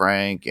Rob,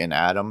 Frank, and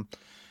Adam,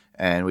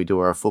 and we do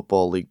our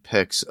Football League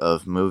picks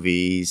of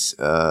movies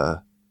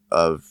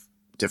of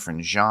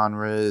different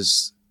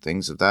genres,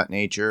 things of that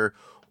nature,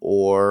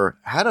 or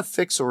how to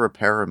fix or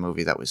repair a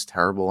movie that was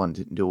terrible and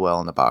didn't do well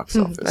in the box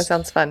office. That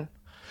sounds fun.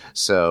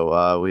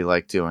 So we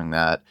like doing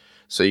that.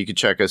 So you can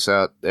check us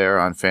out there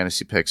on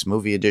Fantasy Picks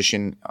Movie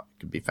Edition. It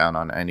can be found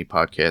on any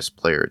podcast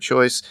player of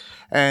choice.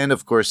 And,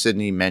 of course,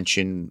 Sydney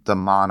mentioned the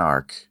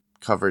Monarch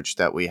coverage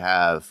that we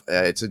have.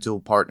 It's a dual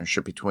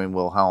partnership between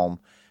Wilhelm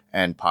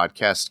and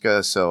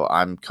Podcastica. So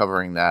I'm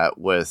covering that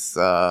with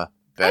Ben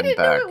I didn't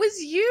Beck. know it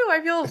was you.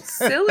 I feel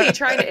silly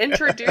trying to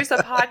introduce a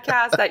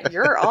podcast that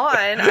you're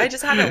on. I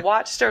just haven't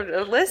watched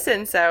or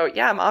listened. So,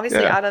 yeah, I'm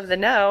obviously out of the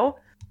know.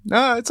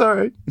 No, it's all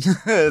right.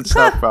 It's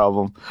not a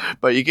problem.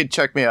 But you can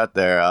check me out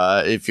there.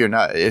 If you're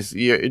not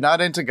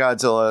into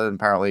Godzilla, and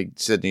apparently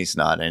Sydney's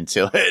not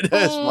into it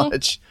as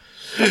much.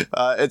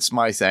 It's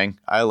my thing.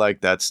 I like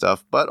that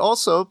stuff. But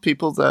also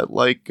people that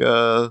like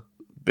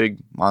big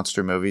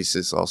monster movies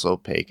is also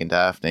Paige and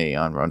Daphne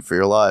on Run for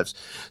Your Lives.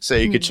 So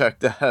you can check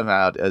them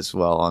out as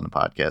well on the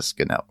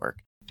Podcast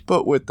Network.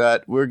 But with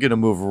that, we're going to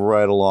move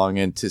right along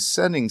into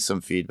sending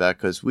some feedback,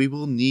 because we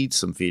will need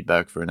some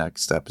feedback for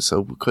next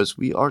episode, because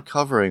we are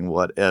covering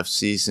What If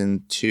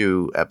Season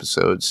 2,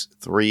 Episodes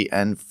 3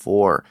 and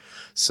 4.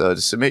 So to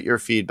submit your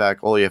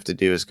feedback, all you have to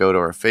do is go to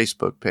our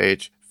Facebook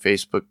page,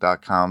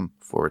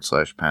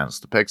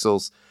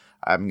 facebook.com/panels2pixels.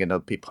 I'm going to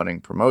be putting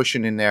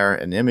promotion in there,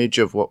 an image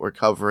of what we're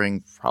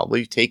covering,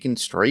 probably taken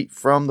straight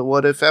from the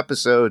What If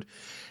episode.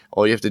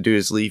 All you have to do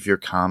is leave your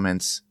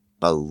comments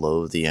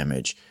below the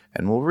image,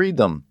 and we'll read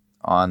them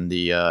on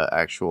the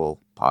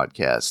actual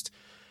podcast.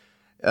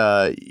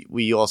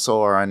 We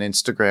also are on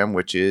Instagram,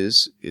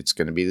 it's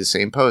going to be the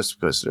same post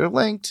because they're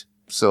linked.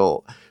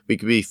 So we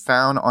can be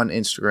found on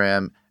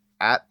Instagram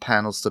at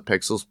Panels to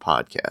Pixels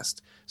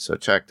Podcast. So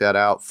check that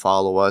out,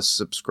 follow us,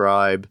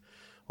 subscribe,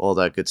 all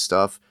that good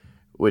stuff,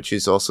 which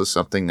is also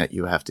something that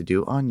you have to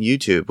do on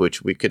YouTube,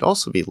 which we could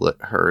also be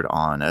heard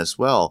on as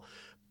well.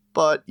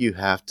 But you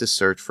have to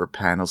search for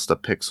Panels to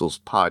Pixels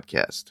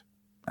Podcast.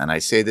 And I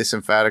say this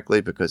emphatically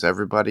because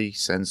everybody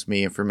sends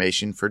me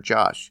information for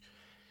Josh.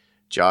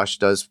 Josh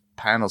does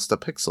Panels to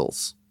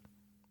Pixels.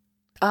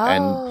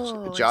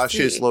 Oh, and Josh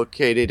is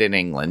located in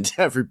England,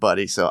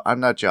 everybody. So I'm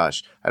not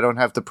Josh. I don't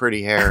have the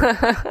pretty hair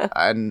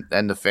and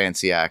the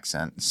fancy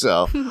accent.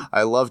 So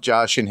I love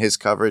Josh and his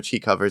coverage. He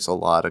covers a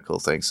lot of cool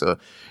things. So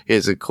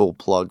here's a cool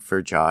plug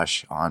for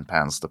Josh on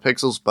Panels to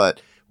Pixels.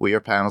 But we are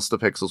Panels to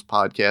Pixels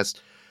Podcast.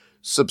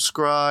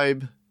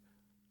 Subscribe,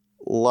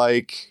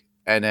 like,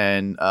 and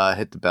then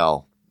hit the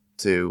bell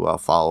to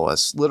follow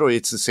us. Literally,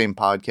 it's the same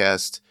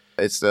podcast.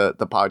 It's the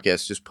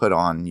podcast just put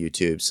on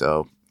YouTube.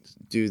 So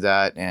do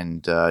that,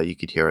 and you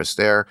could hear us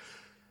there.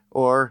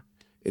 Or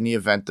in the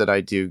event that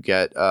I do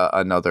get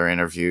another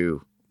interview,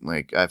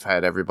 like I've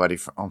had everybody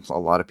from a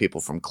lot of people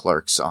from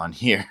Clerks on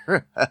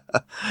here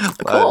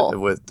cool.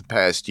 With the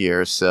past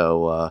year.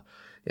 So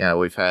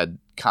we've had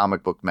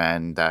Comic Book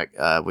Men.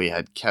 That we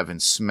had Kevin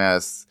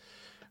Smith.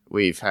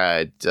 We've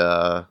had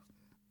a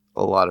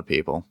lot of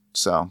people.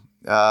 So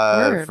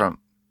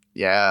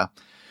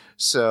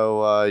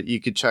So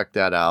you could check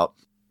that out.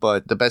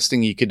 But the best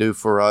thing you could do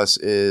for us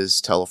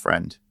is tell a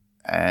friend.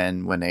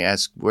 And when they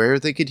ask where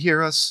they could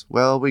hear us,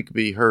 well, we could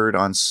be heard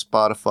on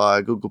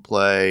Spotify, Google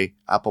Play,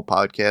 Apple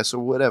Podcasts, or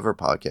whatever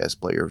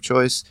podcast player of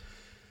choice.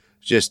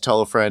 Just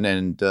tell a friend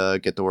and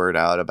get the word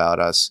out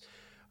about us.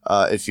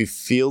 If you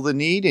feel the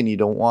need and you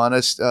don't want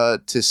us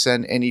to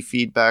send any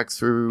feedback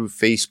through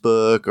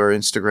Facebook or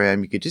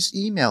Instagram, you could just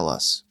email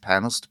us,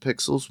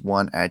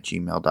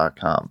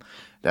 panelstopixels1@gmail.com.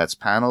 That's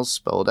panels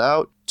spelled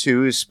out.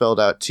 2 is spelled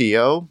out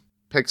T-O.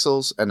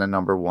 Pixels and the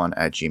number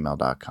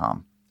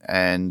 1@gmail.com.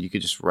 And you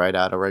could just write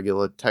out a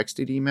regular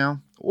texted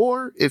email,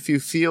 or if you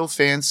feel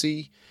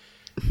fancy,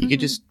 you could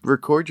just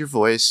record your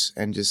voice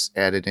and just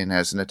add it in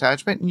as an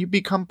attachment, and you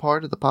become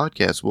part of the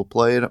podcast. We'll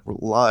play it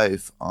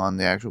live on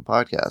the actual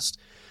podcast.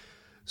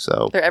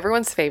 So they're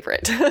everyone's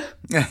favorite to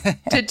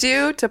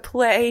do, to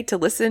play, to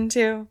listen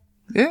to.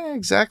 Yeah,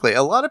 exactly.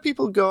 A lot of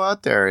people go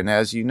out there, and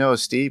as you know,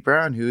 Steve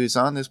Brown, who is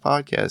on this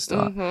podcast,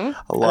 I'm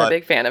a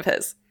big fan of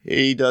his.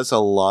 He does a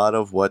lot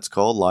of what's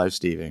called live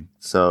Steving.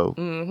 So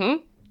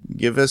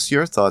give us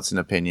your thoughts and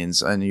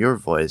opinions and your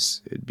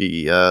voice. It'd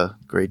be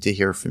great to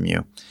hear from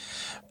you.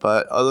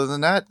 But other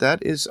than that,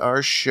 that is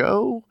our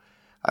show.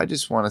 I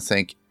just want to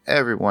thank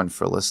everyone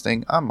for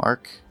listening. I'm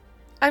Mark.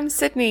 I'm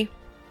Sydney.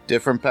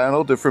 Different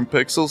panel, different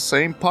pixels,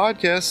 same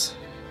podcast.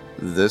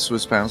 This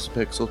was Panels to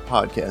Pixels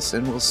Podcast,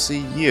 and we'll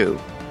see you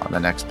on the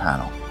next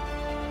panel.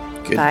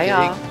 Good Bye, day,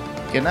 y'all.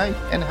 good night,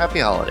 and happy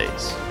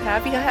holidays.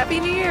 Happy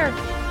New Year.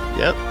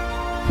 Yep.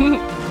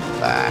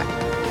 Bye.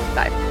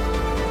 Bye.